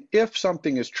saying if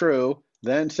something is true,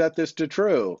 then set this to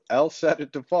true, else set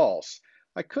it to false.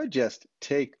 I could just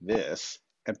take this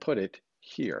and put it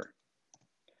here.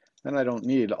 Then I don't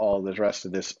need all the rest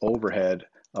of this overhead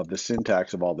of the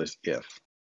syntax of all this if.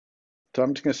 So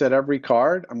I'm just going to set every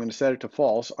card, I'm going to set it to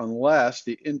false unless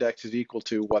the index is equal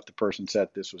to what the person said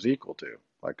this was equal to,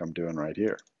 like I'm doing right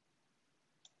here.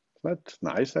 That's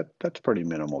nice. That's pretty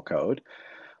minimal code.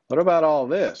 What about all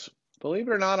this? Believe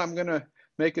it or not, I'm going to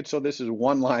make it so this is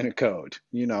one line of code.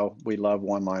 You know, we love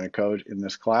one line of code in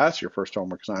this class. Your first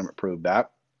homework assignment proved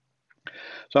that.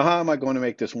 So how am I going to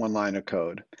make this one line of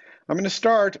code? I'm going to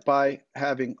start by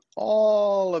having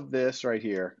all of this right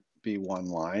here be one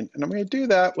line. And I'm going to do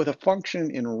that with a function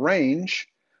in range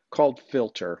called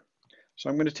filter. So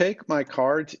I'm going to take my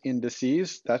cards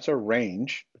indices, that's a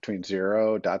range between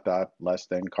 0, dot, dot, less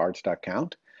than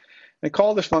cards.count, and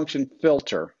call this function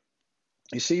filter.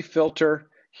 You see filter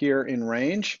here in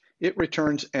range, it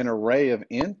returns an array of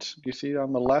int. Do you see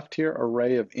on the left here,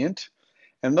 array of int?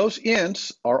 And those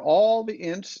ints are all the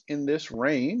ints in this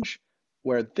range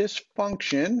where this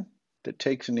function that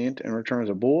takes an int and returns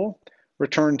a bool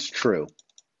returns true.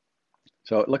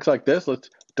 So it looks like this.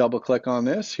 Let's double click on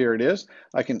this. Here it is.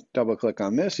 I can double click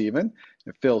on this even.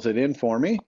 It fills it in for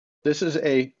me. This is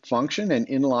a function, an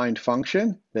inline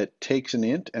function that takes an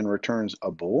int and returns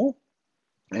a bool.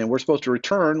 And we're supposed to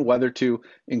return whether to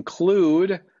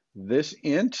include this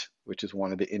int, which is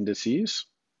one of the indices,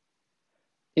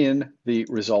 in the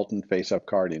resultant face-up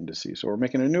card indices. So we're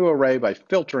making a new array by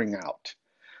filtering out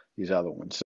these other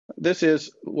ones. So this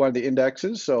is one of the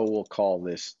indexes, so we'll call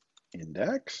this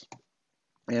index.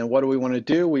 And what do we want to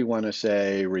do? We want to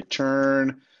say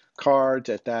return cards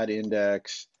at that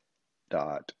index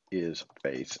dot is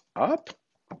face up.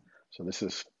 So this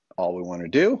is all we want to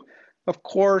do. Of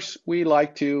course, we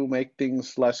like to make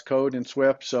things less code in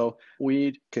Swift, so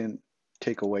we can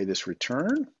take away this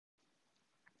return.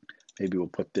 Maybe we'll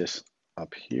put this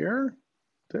up here,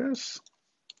 this.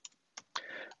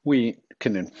 We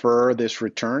can infer this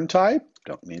return type.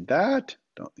 Don't need that.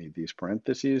 Don't need these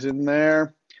parentheses in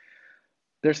there.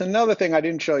 There's another thing I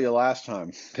didn't show you last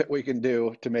time that we can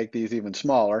do to make these even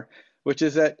smaller, which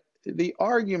is that the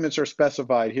arguments are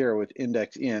specified here with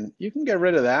index in. You can get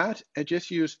rid of that and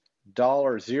just use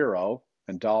 $0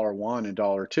 and $1 and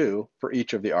 $2 for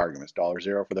each of the arguments.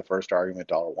 $0 for the first argument,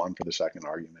 $1 for the second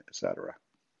argument, etc.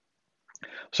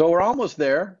 So we're almost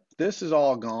there. This is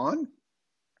all gone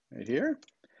right here.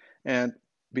 And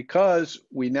because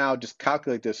we now just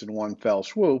calculate this in one fell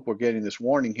swoop, we're getting this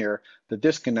warning here that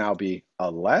this can now be a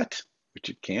let, which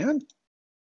it can.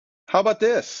 How about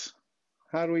this?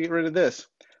 How do we get rid of this?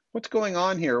 What's going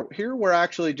on here? Here we're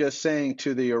actually just saying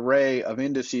to the array of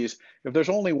indices, if there's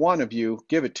only one of you,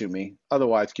 give it to me.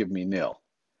 Otherwise, give me nil.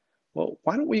 Well,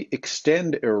 why don't we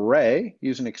extend array,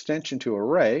 use an extension to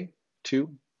array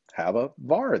to have a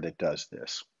var that does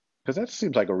this? Because that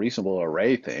seems like a reasonable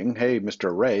array thing. Hey, Mr.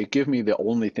 Array, give me the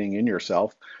only thing in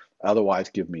yourself, otherwise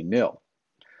give me nil.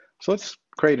 So let's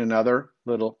create another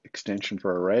little extension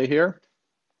for array here.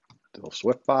 Little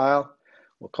Swift file.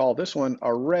 We'll call this one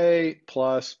array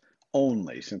plus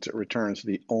only, since it returns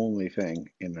the only thing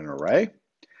in an array.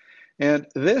 And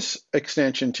this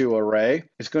extension to array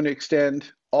is going to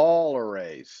extend all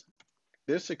arrays.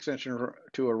 This extension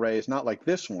to array is not like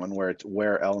this one where it's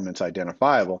where elements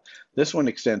identifiable. This one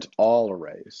extends all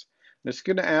arrays. And it's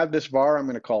going to add this var I'm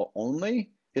going to call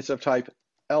only. It's of type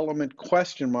element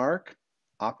question mark,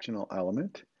 optional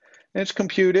element. And it's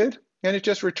computed, and it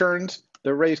just returns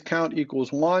the array's count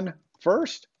equals 1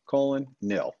 first, colon,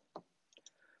 nil.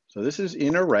 So this is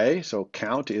in array, so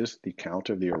count is the count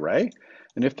of the array.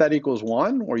 And if that equals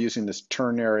 1, we're using this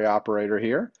ternary operator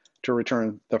here to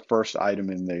return the first item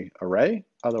in the array,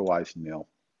 otherwise nil.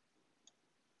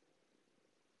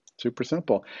 Super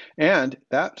simple. And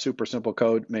that super simple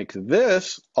code makes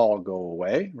this all go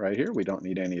away right here. We don't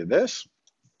need any of this.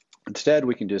 Instead,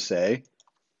 we can just say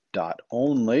dot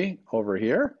only over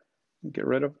here, get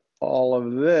rid of all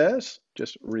of this,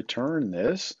 just return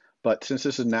this. But since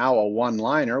this is now a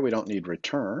one-liner, we don't need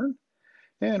return.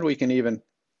 And we can even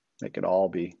make it all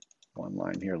be one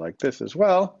line here like this as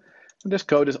well. And this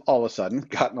code has all of a sudden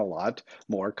gotten a lot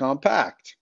more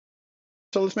compact.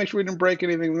 So let's make sure we didn't break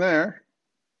anything there.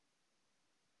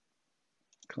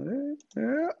 Click.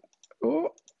 Yeah. Oh,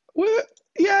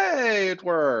 yay, it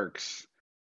works.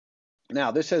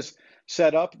 Now this has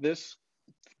set up this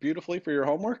beautifully for your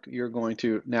homework. You're going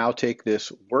to now take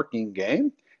this working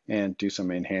game and do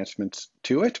some enhancements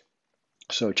to it.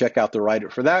 So check out the Write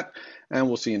It for that, and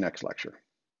we'll see you next lecture.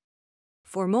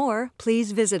 For more,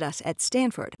 please visit us at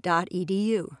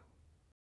stanford.edu.